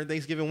drive during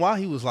Thanksgiving while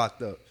he was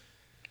locked up.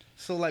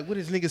 So, like, what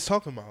is niggas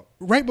talking about?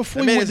 right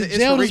before That he man went is to an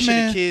jail, this inspiration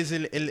man. to kids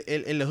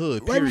in the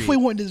hood, Right period. before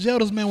he went to jail,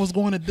 this man was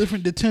going to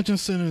different detention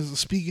centers,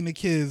 speaking to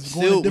kids,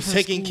 going to Still different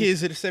taking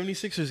schools. kids to the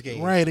 76ers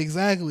game. Right,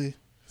 exactly.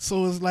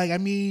 So it's like, I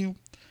mean,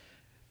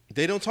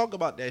 They don't talk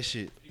about that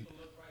shit.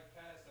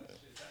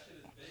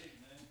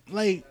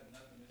 like,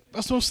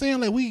 that's what I'm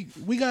saying. Like,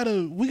 we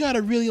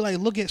gotta really like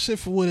look at shit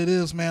for what it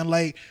is, man.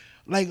 Like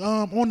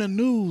on the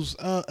news,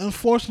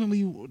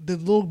 unfortunately, the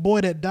little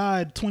boy that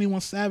died,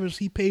 21 Savage,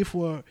 he paid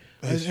for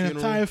His an funeral?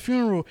 entire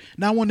funeral.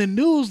 Now, on the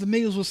news, the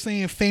niggas was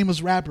saying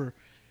famous rapper.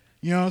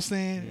 You know what I'm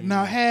saying?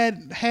 Now,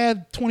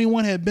 had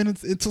 21 had been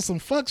into some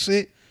fuck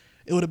shit,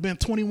 it would have been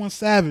 21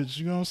 Savage.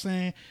 You know what I'm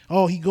saying?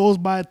 Oh, he goes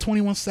by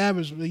 21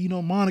 Savage, you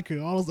know, moniker,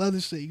 all this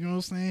other shit. You know what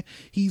I'm saying?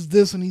 He's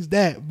this and he's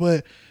that.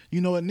 But, you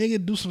know, a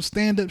nigga do some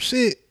stand-up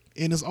shit,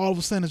 and it's all of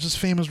a sudden it's just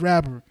famous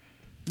rapper.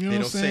 You know They what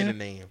I'm don't saying? say the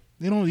name.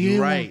 They don't. You You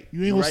ain't right.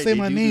 Gonna, you ain't gonna say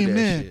my name,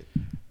 man.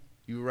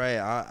 You right.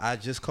 I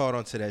just caught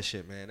on to that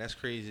shit, man. That's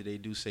crazy. They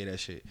do say that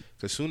shit.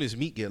 Cause soon as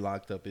Meek get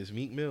locked up, it's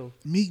Meek Mill.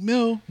 Meek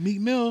Mill.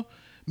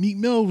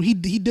 He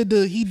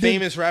did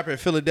Famous rapper in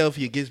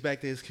Philadelphia gets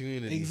back to his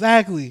community.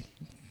 exactly.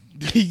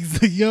 You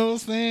know what I'm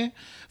saying?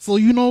 So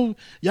you know,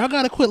 y'all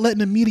gotta quit letting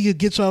the media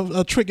get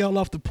y'all trick y'all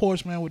off the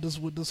porch, man. With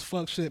this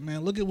fuck shit,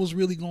 man. Look at what's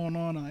really going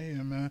on out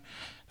here, man.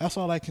 That's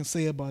all I can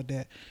say about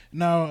that.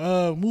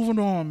 Now, moving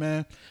on,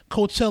 man.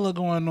 Coachella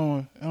going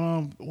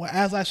on. Well,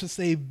 as I should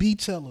say,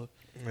 Beachella.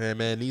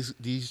 Man,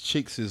 these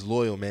chicks is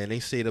loyal, man. They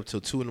stayed up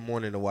till 2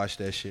 a.m. to watch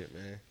that shit,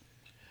 man.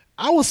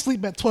 I was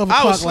asleep at 12 I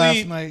o'clock was last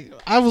asleep. night.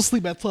 I was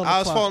asleep at 12 I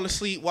was o'clock. falling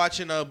asleep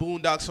watching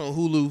Boondocks on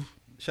Hulu.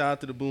 Shout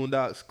out to the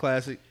Boondocks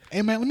Classic.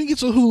 Hey, man, let me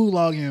get your Hulu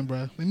login,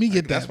 bro. Let me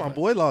get that. That's my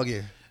boy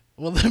login.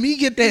 Well, let me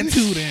get that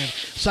too then.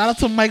 Shout out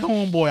to Mike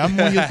Homeboy. I'm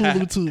on your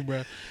Hulu too,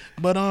 bro.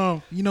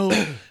 But you know,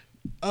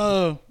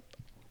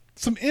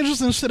 some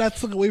interesting shit I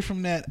took away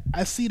from that.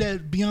 I see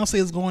that Beyonce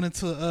is going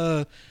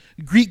into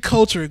Greek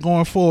culture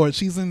going forward.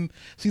 She's in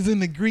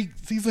the Greek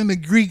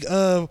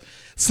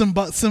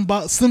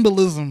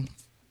symbolism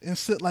and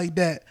shit like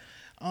that.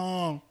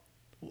 I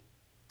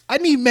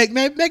need Meg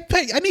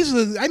Peck. I need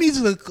you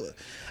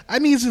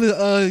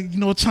to you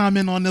know, chime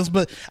in on this,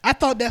 but I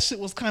thought that shit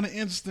was kind of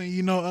interesting.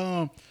 You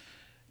know,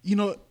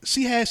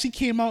 she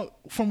came out,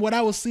 from what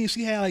I was seeing,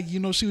 she had, like, you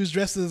know, she was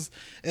dressed as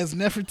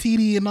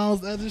Nefertiti and all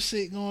this other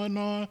shit going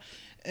on,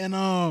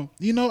 and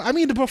you know, I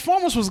mean, the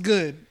performance was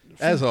good.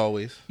 As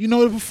always. You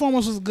know, the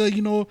performance was good.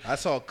 You know, I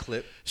saw a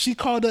clip. she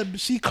called up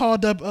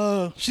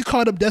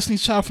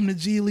Destiny's Child from the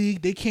G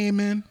League. They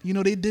came in. You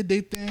know, they did their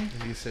thing.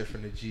 And he said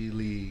from the G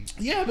League.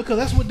 Yeah, because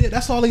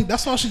that's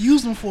all she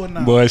used them for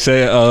now. Boy,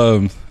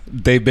 say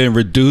they've been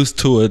reduced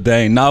to a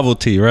dang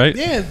novelty, right?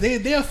 Yeah,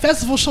 they're a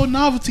festival show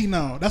novelty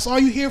now. That's all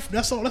you hear.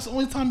 That's the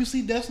only time you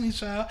see Destiny's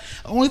Child.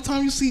 The only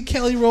time you see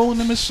Kelly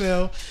Rowland and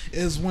Michelle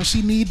is when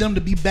she need them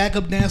to be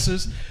backup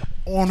dancers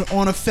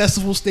on a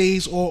festival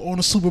stage or on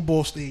a Super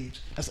Bowl stage.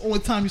 That's the only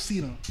time you see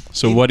them.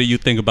 So what do you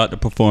think about the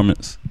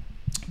performance?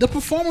 The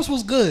performance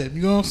was good.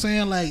 You know what I'm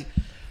saying? Like,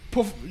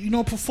 you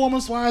know,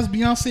 performance wise,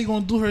 Beyonce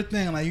gonna do her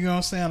thing. Like, you know what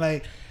I'm saying?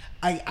 Like,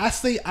 I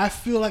feel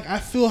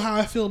how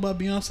I feel about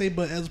Beyonce,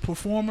 but as a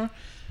performer,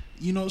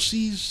 you know,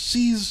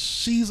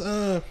 she's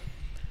a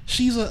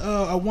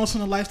once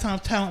in a lifetime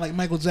talent like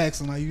Michael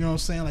Jackson. Like, you know what I'm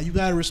saying? Like, you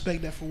gotta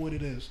respect that for what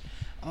it is.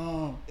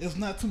 It's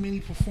not too many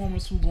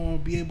performers who gonna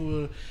be able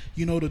to,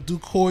 you know, to do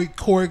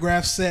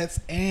choreographed sets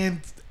and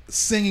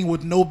singing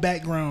with no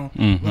background,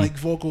 like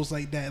vocals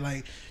like that.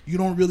 Like, you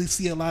don't really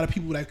see a lot of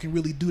people that can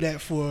really do that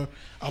for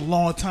a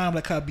long time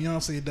like how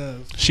Beyonce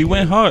does. She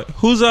went hard.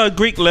 Whose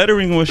Greek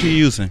lettering was she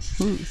using?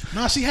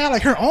 Nah, she had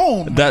like her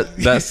own.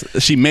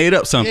 That's she made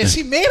up something. Yeah,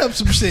 she made up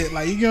some shit.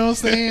 Like, you know what I'm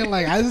saying?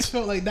 Like, I just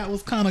felt like that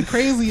was kind of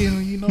crazy.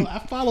 And, you know, I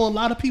follow a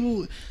lot of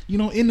people, you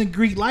know, in the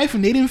Greek life,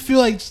 and they didn't feel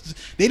like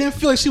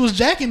she was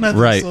jacking nothing.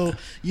 Right. So,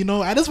 you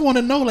know, I just want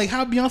to know, like,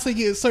 how Beyonce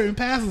gets certain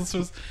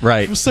passes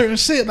Right. for certain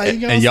shit. Like, you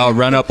know, and y'all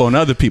run up on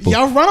other people.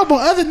 Y'all run up on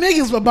other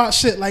niggas about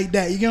shit like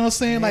that. You know what I'm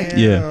saying? Like,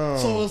 Yeah.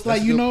 So it's That's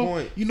like, a you good know,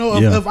 point.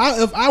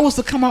 if I was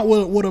to come out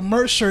with a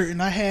merch shirt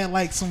and I had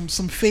like some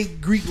fake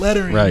Greek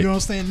lettering, Right. you know what I'm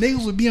saying?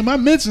 Niggas would be in my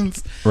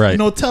mentions, Right. you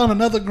know, telling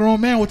another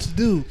grown man what to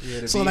do. Yeah,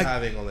 the So, like,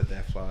 Beehive ain't gonna let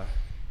that fly.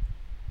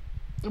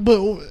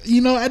 but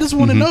you know, I just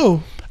want to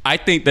know. I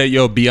think that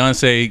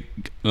Beyonce,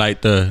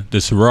 like the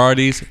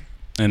sororities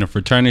and the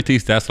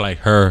fraternities, that's like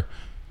her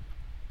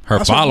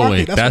That's her following.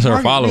 market. That's That's her her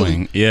market,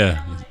 following.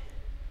 Yeah.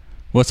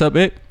 What's up,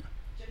 Vic?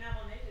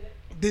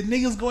 Did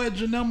niggas go at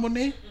Janelle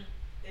Monáe?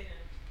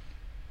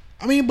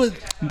 I mean, but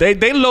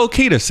They low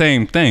key the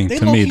same thing they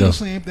to low me key though. the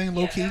same thing,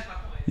 low key.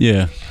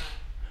 Yeah.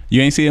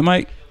 You ain't see it,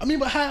 Mike? I mean,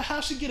 but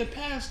how she get it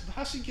past?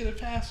 How she get it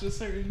past a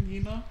certain,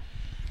 you know?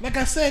 Like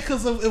I said,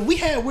 because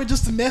if we're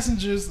just the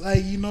messengers,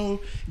 like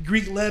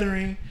Greek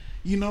lettering,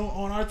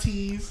 on our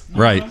tees,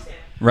 Right.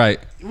 Right.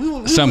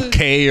 We some would,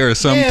 K or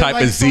some type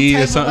like of Z or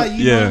type something. of,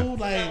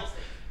 Yeah.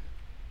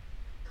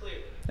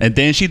 And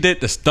then she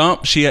did the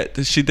stump. She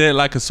did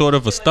like a sort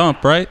of a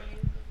stump, right?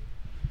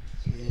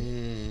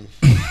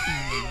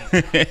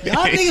 Y'all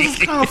niggas is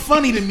kind of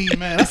funny to me,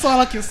 man. That's all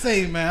I can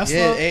say, man.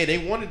 Hey, they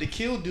wanted to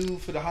kill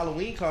dude for the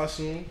Halloween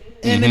costume.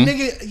 And the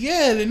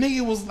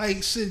nigga was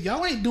like, shit,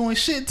 y'all ain't doing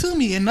shit to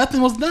me, and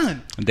nothing was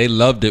done. They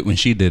loved it when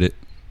she did it.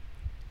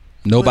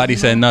 Nobody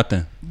said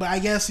nothing. But I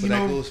guess, that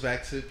goes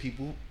back to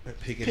people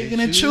picking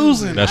and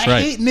choosing. That's I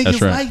right. hate niggas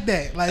That's right. like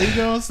that. Like, you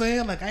know what I'm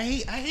saying? Like, I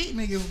hate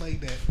niggas like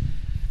that.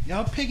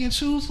 Y'all pick and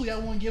choose who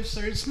y'all want to give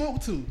certain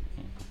smoke to.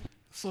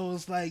 So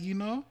it's like,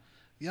 y'all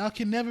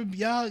can never,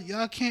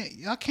 y'all can't,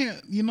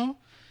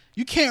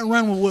 you can't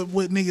run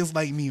with niggas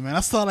like me, man.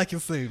 That's all I can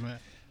say, man.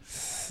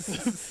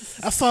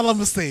 That's all I'm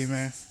gonna say,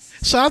 man.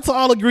 Shout out to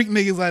all the Greek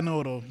niggas I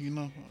know, though.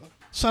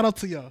 Shout out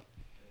to y'all.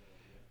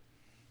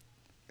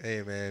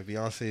 Hey, man,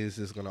 Beyonce is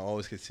just gonna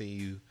always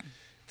continue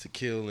to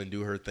kill and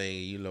do her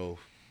thing.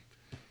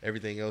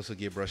 Everything else will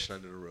get brushed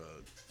under the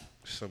rug.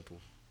 Simple.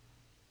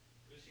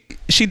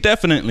 She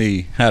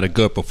definitely had a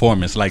good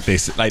performance, like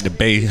the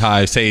Bay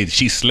Hive say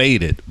she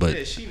slayed it. But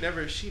yeah, she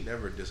never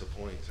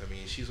disappoints. I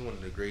mean, she's one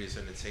of the greatest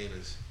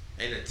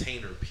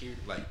entertainer.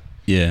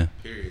 Period.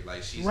 Period.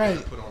 Like she's gonna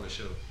put on the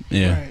show.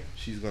 Yeah, right.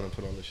 She's gonna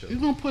put on the show. She's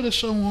gonna put a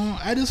show on.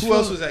 Who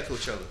else was at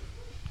Coachella?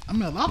 I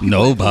mean, a lot of people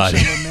nobody.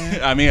 Like Coachella,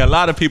 man. I mean, a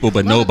lot of people,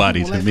 but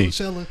nobody to me.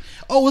 Coachella.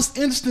 Oh, it's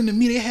interesting to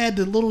me. They had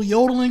the little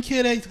yodeling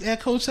kid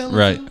at Coachella.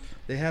 Right. Too.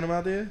 They had him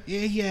out there?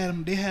 Yeah,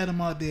 they had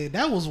him out there.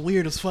 That was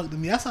weird as fuck to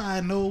me. That's how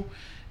I know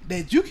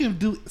that you can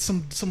do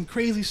some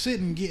crazy shit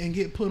and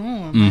get put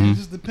on, man. It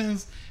just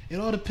depends. It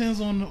all depends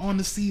on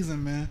the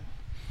season, man.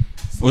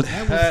 So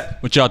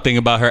what y'all think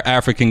about her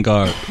African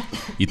garb?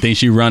 You think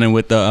she running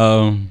with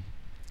the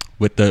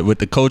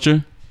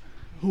culture?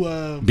 Who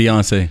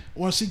Beyonce.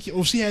 Or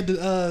she had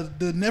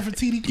the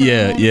Nefertiti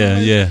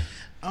Yeah.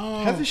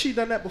 crown Hasn't she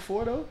done that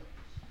before though?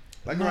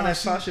 Like around that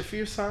Sasha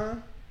Fierce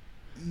time?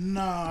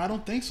 No, I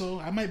don't think so.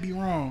 I might be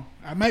wrong.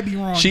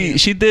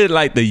 She did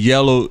like the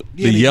yellow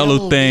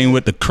thing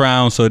with the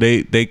crown, so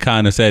they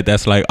kind of said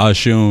that's like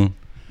Oshun.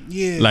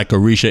 Yeah. Like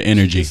Orisha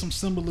energy. Some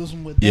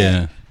symbolism with that.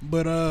 Yeah.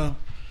 But I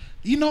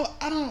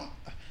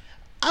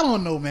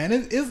don't know, man.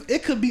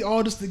 It could be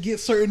all just to get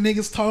certain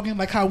niggas talking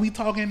like how we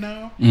talking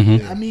now.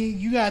 Mm-hmm. I mean,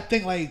 you gotta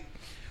think like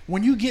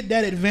when you get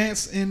that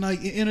advanced in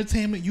like in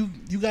entertainment, you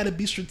gotta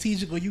be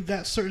strategic, or you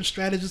got certain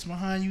strategists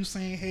behind you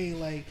saying, hey,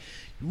 like,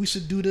 we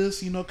should do this,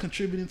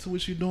 contributing to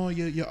what you're doing,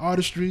 your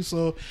artistry.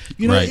 So,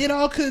 right. It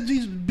all could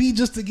be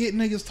just to get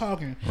niggas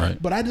talking.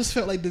 Right. But I just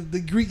felt like the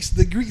Greek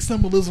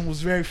symbolism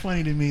was very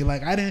funny to me.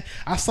 Like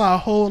I saw a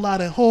whole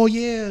lot of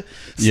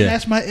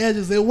snatch my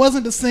edges. It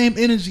wasn't the same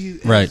energy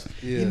as, right.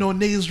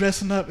 Niggas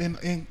dressing up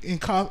in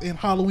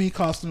Halloween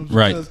costumes.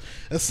 Right. Because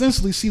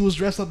essentially she was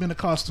dressed up in a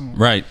costume.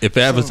 Right. If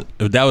that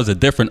was a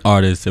different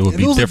artist, it would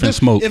be different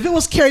smoke. If it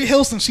was Carrie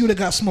Hilson, she would have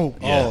got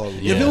smoked. Yeah. Oh,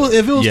 yeah.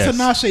 If it was yes.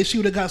 Tinashe, she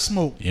would have got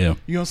smoked. Yeah.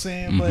 You know what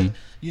I'm saying?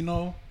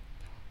 But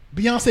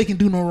Beyonce can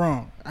do no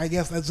wrong. I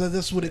guess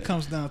that's what it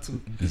comes down to.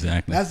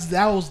 Exactly.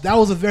 That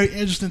was a very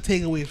interesting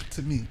takeaway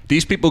to me.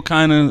 These people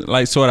kind of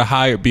like sort of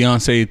hired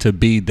Beyonce to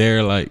be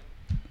their like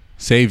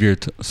savior,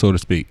 so to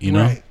speak.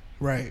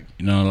 Right.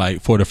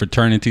 Like for the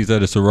fraternities or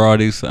the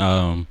sororities,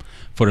 for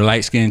the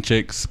light skinned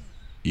chicks.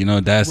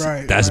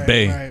 That's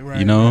Bay.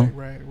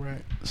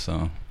 Right.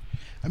 So,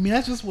 I mean,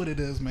 that's just what it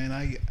is, man.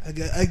 I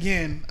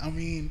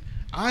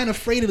ain't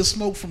afraid of the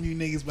smoke from you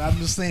niggas, but I'm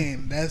just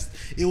saying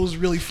it was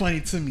really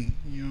funny to me.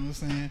 You know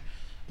what I'm saying?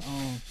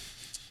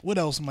 What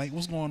else, Mike?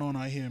 What's going on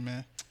out here,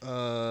 man?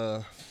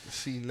 Let's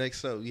see,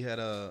 next up we had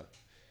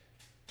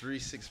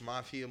 3-6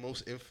 Mafia,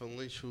 most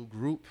influential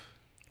group.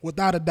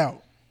 Without a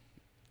doubt.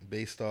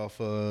 Based off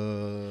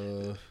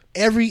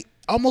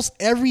almost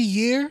every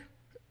year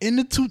in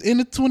the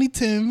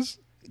 2010s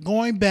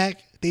going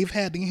back, they've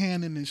had their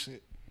hand in this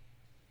shit.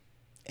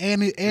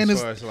 And as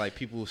far as like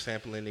people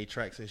sampling their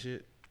tracks and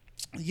shit.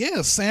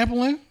 Yeah,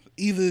 sampling.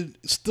 Even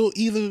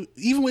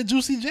with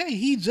Juicy J,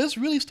 he just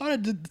really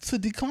started to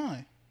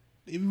decline.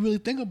 If you really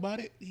think about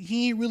it,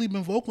 he ain't really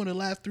been vocal in the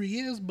last 3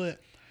 years, but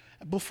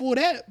before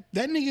that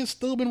nigga's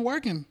still been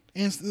working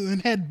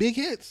and had big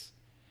hits.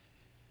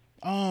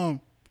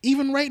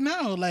 Even right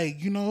now, like,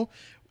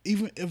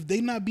 even if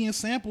they not being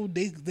sampled,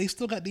 they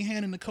still got their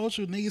hand in the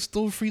culture. Niggas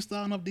still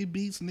freestyling off their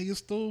beats. Niggas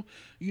still,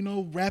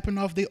 rapping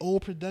off their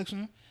old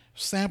production,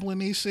 sampling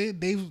their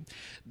shit.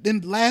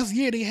 Then last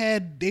year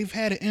they've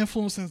had an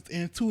influence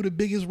in two of the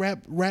biggest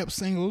rap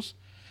singles.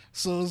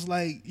 So it's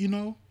like,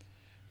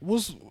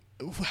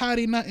 how are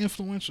they not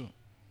influential?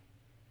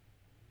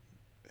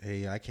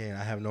 Hey, I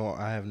have no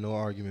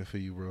argument for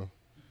you, bro.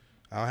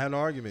 I don't have no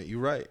argument. You're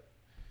right.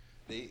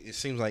 It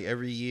seems like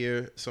every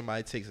year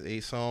somebody takes a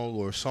song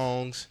or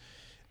songs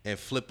and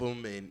flip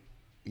them, and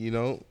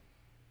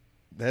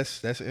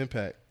that's an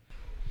impact.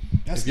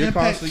 If you're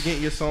constantly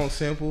getting your song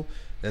sampled,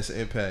 that's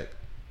an impact.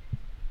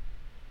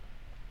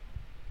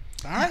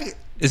 All right.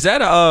 Is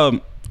that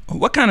a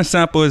what kind of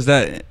sample is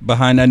that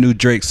behind that new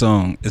Drake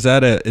song? Is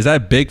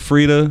that Big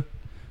Frida?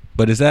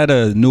 But is that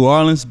a New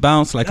Orleans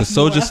bounce, like That's a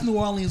Soldier? That's New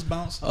Orleans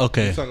bounce.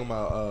 Okay. You talking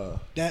about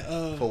That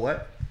for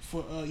what?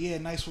 For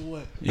nice for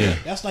what? Yeah.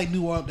 That's like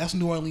New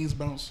Orleans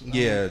bounce.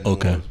 Yeah. New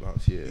Okay. Orleans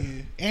bounce,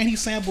 yeah. And he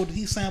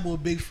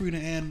sampled Big Frida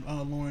and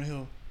Lauryn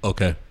Hill.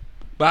 Okay.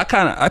 But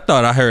I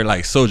thought I heard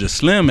like Soldier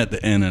Slim at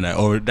the end of that,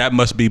 or that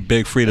must be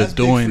Big Frida That's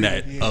Big doing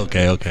Frida, that.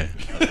 yeah. Okay.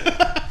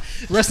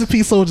 Rest in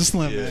peace, Soulja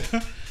Slim, man.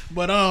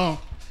 But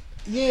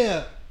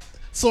yeah.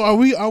 So are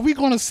we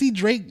going to see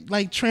Drake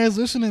like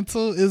transition into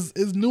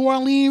is New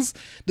Orleans,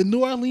 the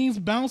New Orleans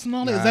bounce and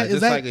all that? Nah, Is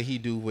just that like he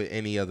do with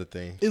any other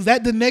thing. is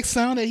that the next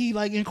sound that he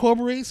like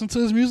incorporates into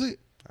his music,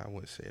 I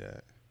wouldn't say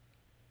that.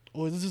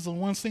 or is this just a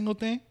one single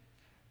thing?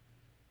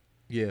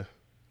 Yeah.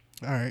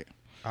 All right.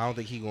 I don't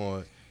think he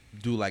gonna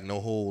do like a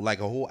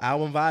whole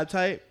album vibe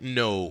type.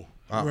 No.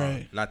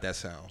 Right. Not that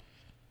sound.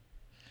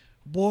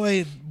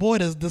 Boy,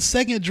 the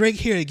second Drake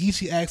hear a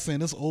Geechee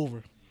accent, it's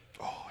over.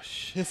 Oh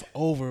shit. It's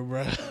over,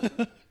 bro.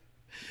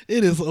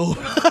 It is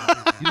over.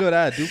 You know what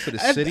I do for the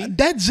city?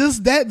 That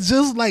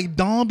just like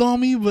dawned on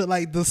me, but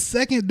like the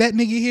second that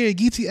nigga hear a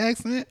Geechee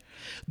accent,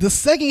 the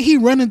second he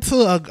run into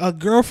a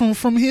girl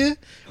from here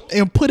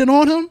and put it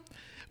on him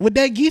with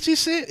that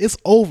Geechee shit, it's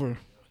over.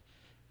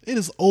 It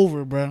is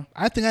over, bro.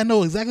 I think I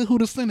know exactly who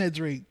to send that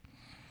Drake.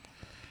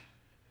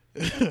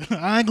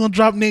 I ain't gonna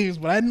drop names,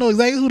 but I know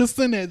exactly who to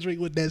send that Drake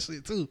with that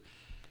shit too.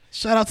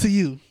 Shout out to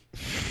you.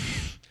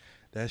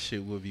 That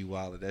shit would be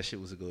wild if that shit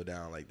was to go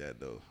down like that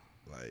though.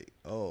 Like,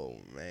 oh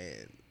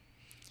man.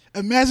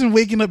 Imagine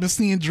waking up and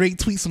seeing Drake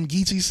tweet some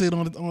Geechee shit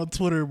on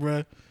Twitter,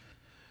 bro.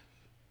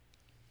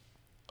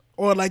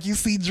 Or like you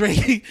see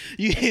Drake,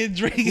 you hear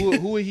Drake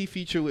Who would he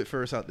feature with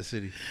first out the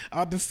city?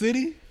 out the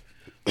city.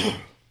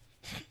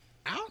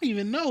 I don't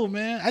even know,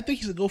 man. I think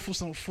he should go for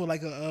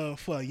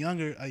a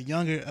younger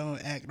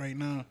act right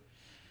now.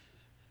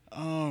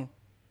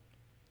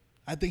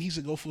 I think he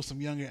should go for some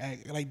younger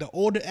act. Like the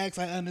older acts,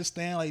 I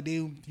understand. Like they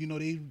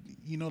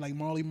like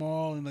Marley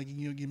Marl and like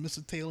your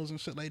Mr. Taylors and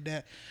shit like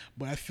that.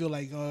 But I feel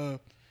like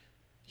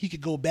he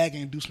could go back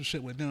and do some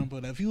shit with them.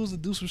 But if he was to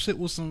do some shit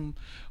with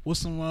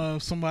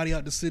somebody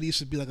out the city, it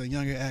should be like a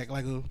younger act,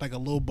 like a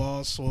Lil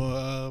Boss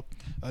or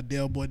a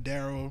Del Boy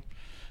Darryl.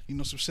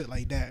 Some shit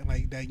like that,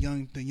 like the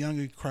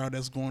younger crowd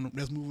that's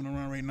moving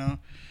around right now.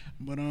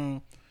 But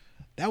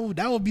that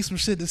would be some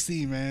shit to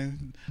see,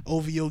 man.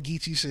 OVO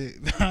Geechee shit.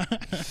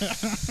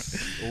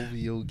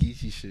 OVO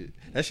Geechee shit.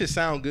 That shit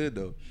sound good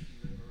though.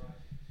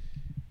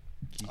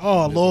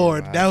 Oh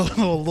Lord,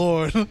 oh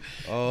Lord.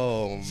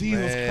 Oh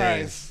Jesus man.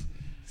 Christ.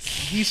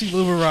 Geechee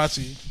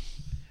Liberace.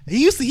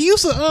 He used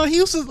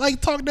to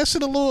like talk that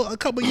shit a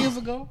couple years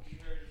ago.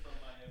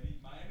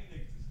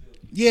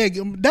 Yeah,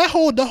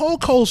 the whole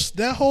coast,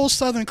 that whole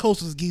southern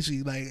coast is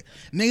Geechee. Like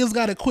niggas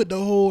gotta quit the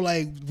whole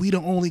like we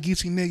the only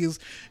Geechee niggas.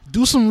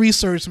 Do some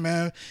research,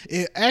 man.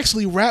 It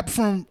actually wrapped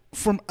from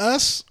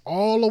us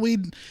all the way.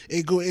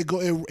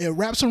 It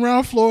wraps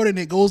around Florida and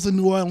it goes to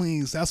New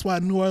Orleans. That's why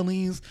New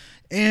Orleans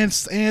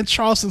and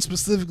Charleston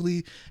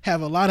specifically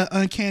have a lot of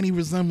uncanny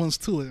resemblance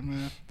to it,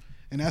 man.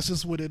 And that's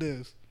just what it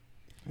is.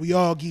 We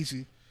all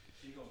Geechee.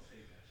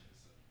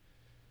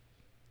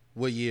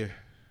 What year?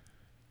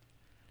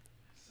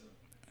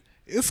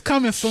 It's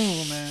coming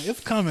soon, man.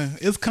 It's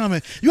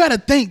coming. You got to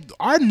think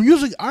our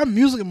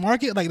music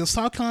market, like the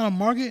South Carolina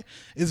market,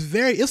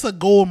 it's a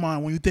gold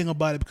mine when you think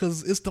about it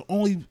because it's the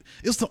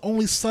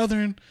only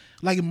southern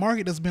like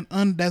market that's been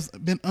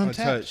untapped.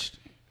 Untouched.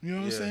 You know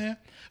what I'm saying?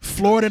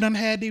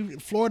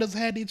 Florida's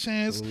had their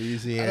chance.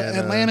 Louisiana,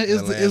 Atlanta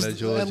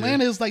Georgia.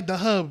 Atlanta is like the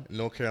hub.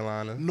 North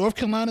Carolina. North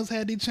Carolina's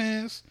had their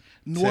chance.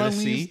 New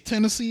Tennessee. Orleans,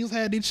 Tennessee's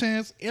had their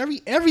chance.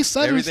 Every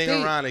southern Everything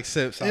state around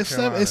except South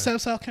Carolina.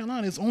 Except South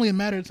Carolina. It's only a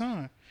matter of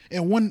time.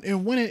 And when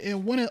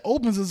it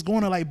opens, it's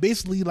going to like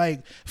basically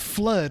like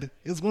flood.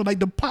 It's going like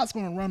the pot's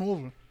going to run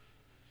over.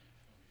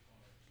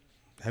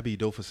 That'd be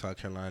dope for South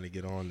Carolina to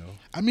get on though.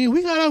 I mean,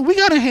 we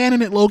got a hand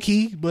in it low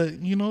key, but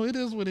it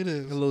is what it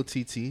is. A little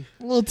TT.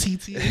 A little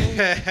TT,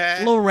 a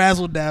little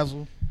razzle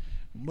dazzle.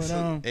 But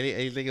So,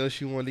 anything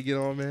else you wanted to get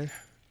on, man?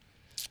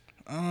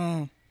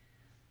 I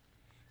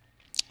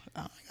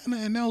got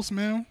nothing else,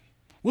 man.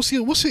 What's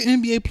your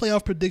NBA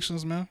playoff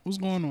predictions, man? What's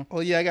going on?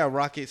 Oh yeah, I got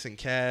Rockets and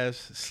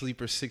Cavs,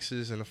 sleeper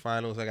Sixers in the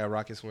finals. I got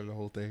Rockets winning the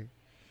whole thing.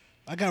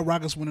 I got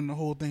Rockets winning the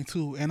whole thing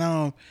too.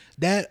 And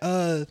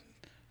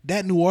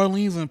that New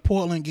Orleans and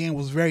Portland game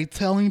was very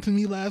telling to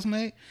me last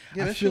night.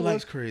 Yeah, that shit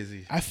was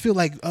crazy. I feel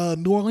like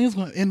New Orleans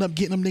gonna end up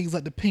getting them niggas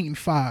like the paint in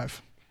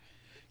 5.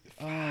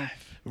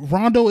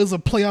 Rondo is a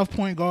playoff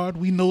point guard.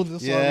 We know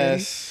this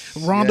already.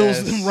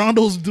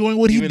 Rondo's doing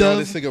what he does. Even though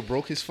this nigga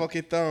broke his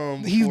fucking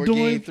thumb before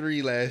Game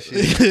 3 last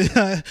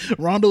year.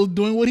 Rondo's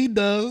doing what he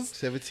does.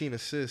 17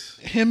 assists.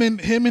 Him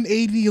and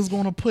AD is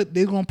gonna put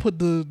it on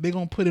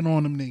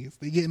them niggas.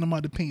 They getting them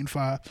out the paint in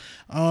 5.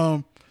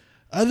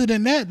 Other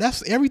than that,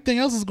 that's everything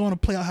else is going to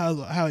play out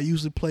how it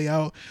usually play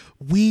out.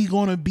 We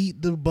gonna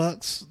beat the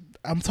Bucks.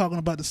 I'm talking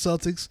about the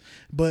Celtics,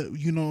 but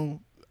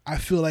I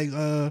feel like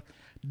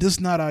this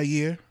not our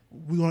year.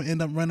 We're gonna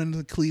end up running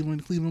into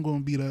Cleveland. Cleveland gonna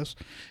beat us,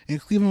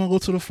 and Cleveland gonna go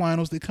to the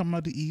finals. They come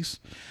out the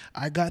East.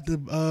 I got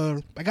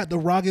the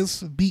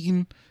Rockets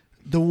beating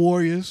the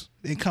Warriors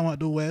and come out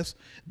the West.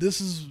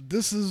 This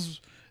is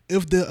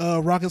if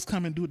the Rockets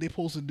come and do what they're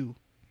supposed to do.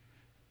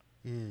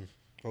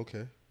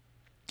 Okay,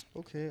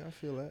 I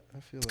feel that.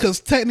 Because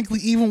technically,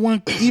 even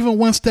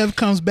when Steph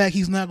comes back,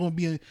 he's not gonna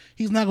be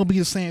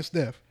the same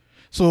Steph.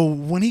 So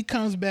when he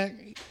comes back,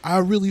 I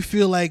really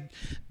feel like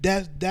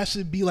that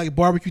should be like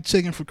barbecue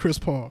chicken for Chris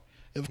Paul.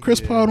 If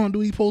Chris Paul don't do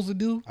what he's supposed to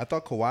do, I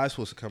thought Kawhi was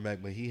supposed to come back,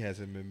 but he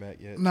hasn't been back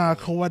yet. nah,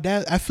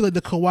 Kawhi. I feel like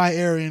the Kawhi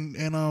era in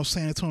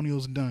San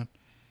Antonio's done.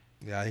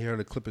 Yeah, I hear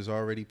the Clippers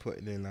already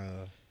putting in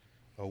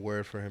a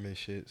word for him and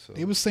shit. So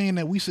They were saying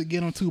that we should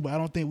get him too, but I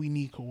don't think we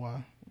need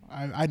Kawhi.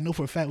 I know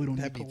for a fact we don't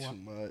that'd need be Kawhi. too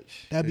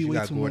much. That'd be You way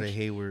got too Gordon much.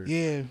 Hayward.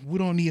 Yeah, we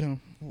don't need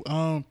him.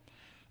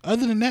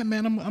 Other than that,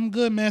 man, I'm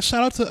good, man.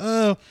 Shout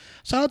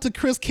out to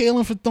Chris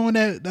Kalen for throwing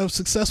that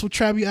successful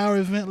Tribute Hour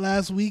event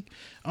last week.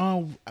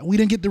 We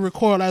didn't get to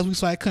record last week,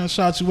 so I couldn't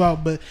shout you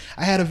out, but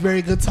I had a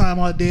very good time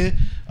out there.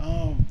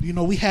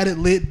 We had it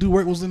lit. Do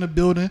Work was in the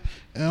building.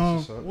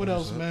 What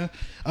else, man?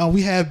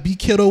 We had B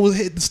Kiddo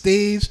hit the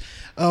stage.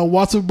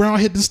 Walter Brown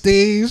hit the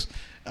stage.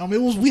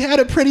 We had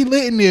it pretty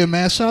lit in there,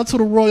 man. Shout out to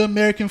the Royal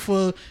American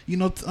for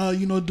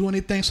doing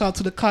their thing. Shout out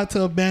to the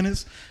Cocktail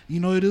Bandits.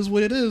 It is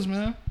what it is,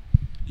 man.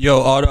 Yo,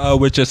 all the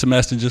With Just a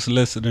Messengers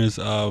listeners,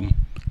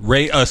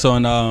 rate us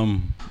on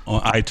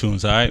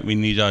iTunes, all right? We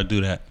need y'all to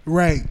do that.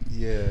 Right.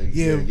 Yeah.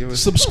 Give us,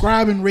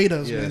 Subscribe and rate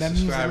us, yeah, man. That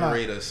means a subscribe and lot.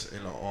 rate us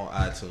on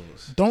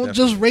iTunes. Don't Definitely.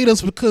 just rate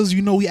us because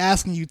we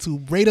asking you to.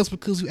 Rate us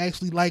because you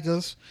actually like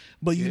us.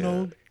 But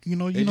And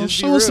just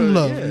show be us some real.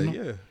 love.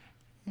 Yeah.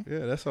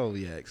 That's all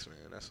we ask, man.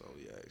 That's all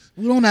we ask.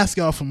 We don't ask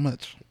y'all for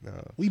much. No.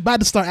 We about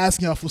to start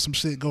asking y'all for some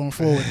shit going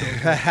forward,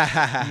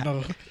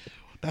 though.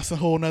 That's a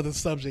whole nother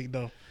subject,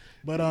 though.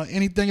 But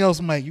anything else,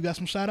 Mike? You got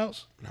some shout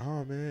outs?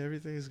 No, man.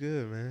 Everything's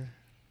good, man.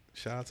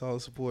 Shout out to all the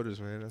supporters,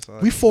 man. That's all.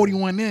 We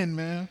 41 in,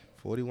 man.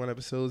 41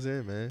 episodes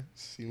in, man.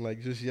 Seemed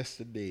like just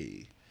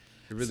yesterday.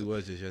 It really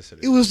was just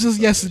yesterday. It was just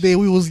yesterday.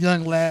 We was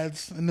young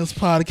lads in this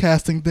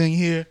podcasting thing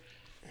here.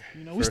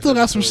 We First still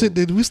got some episode.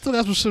 shit. We still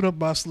got some shit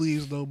up our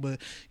sleeves though.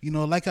 But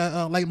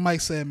like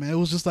Mike said, man, it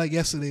was just like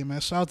yesterday, man.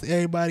 Shout out to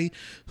everybody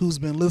who's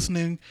been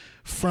listening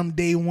from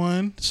day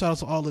one. Shout out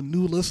to all the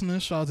new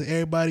listeners. Shout out to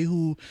everybody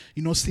who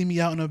see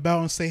me out and about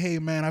and say, "Hey,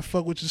 man, I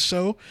fuck with your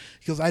show,"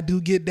 because I do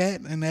get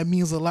that, and that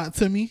means a lot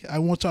to me. I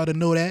want y'all to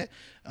know that.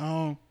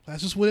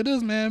 That's just what it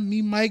is, man.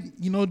 Me, Mike,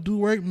 Do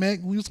Work, Mac.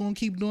 We just gonna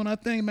keep doing our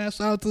thing, man.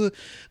 Shout out to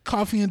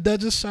Coffee and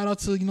Duchess. Shout out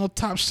to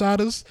Top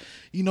Shotters.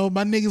 My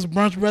niggas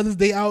Brunch Brothers.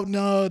 They out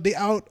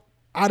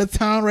of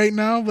town right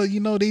now, but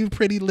they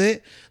pretty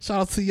lit.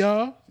 Shout out to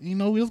y'all. We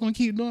just gonna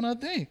keep doing our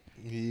thing.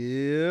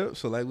 Yeah.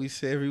 So like we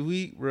say every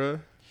week, bruh.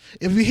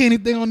 If you hear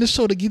anything on this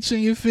show to get you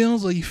in your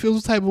feelings or you feel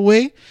some type of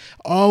way,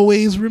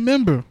 always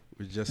remember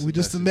We're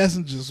just the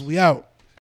messengers. We out.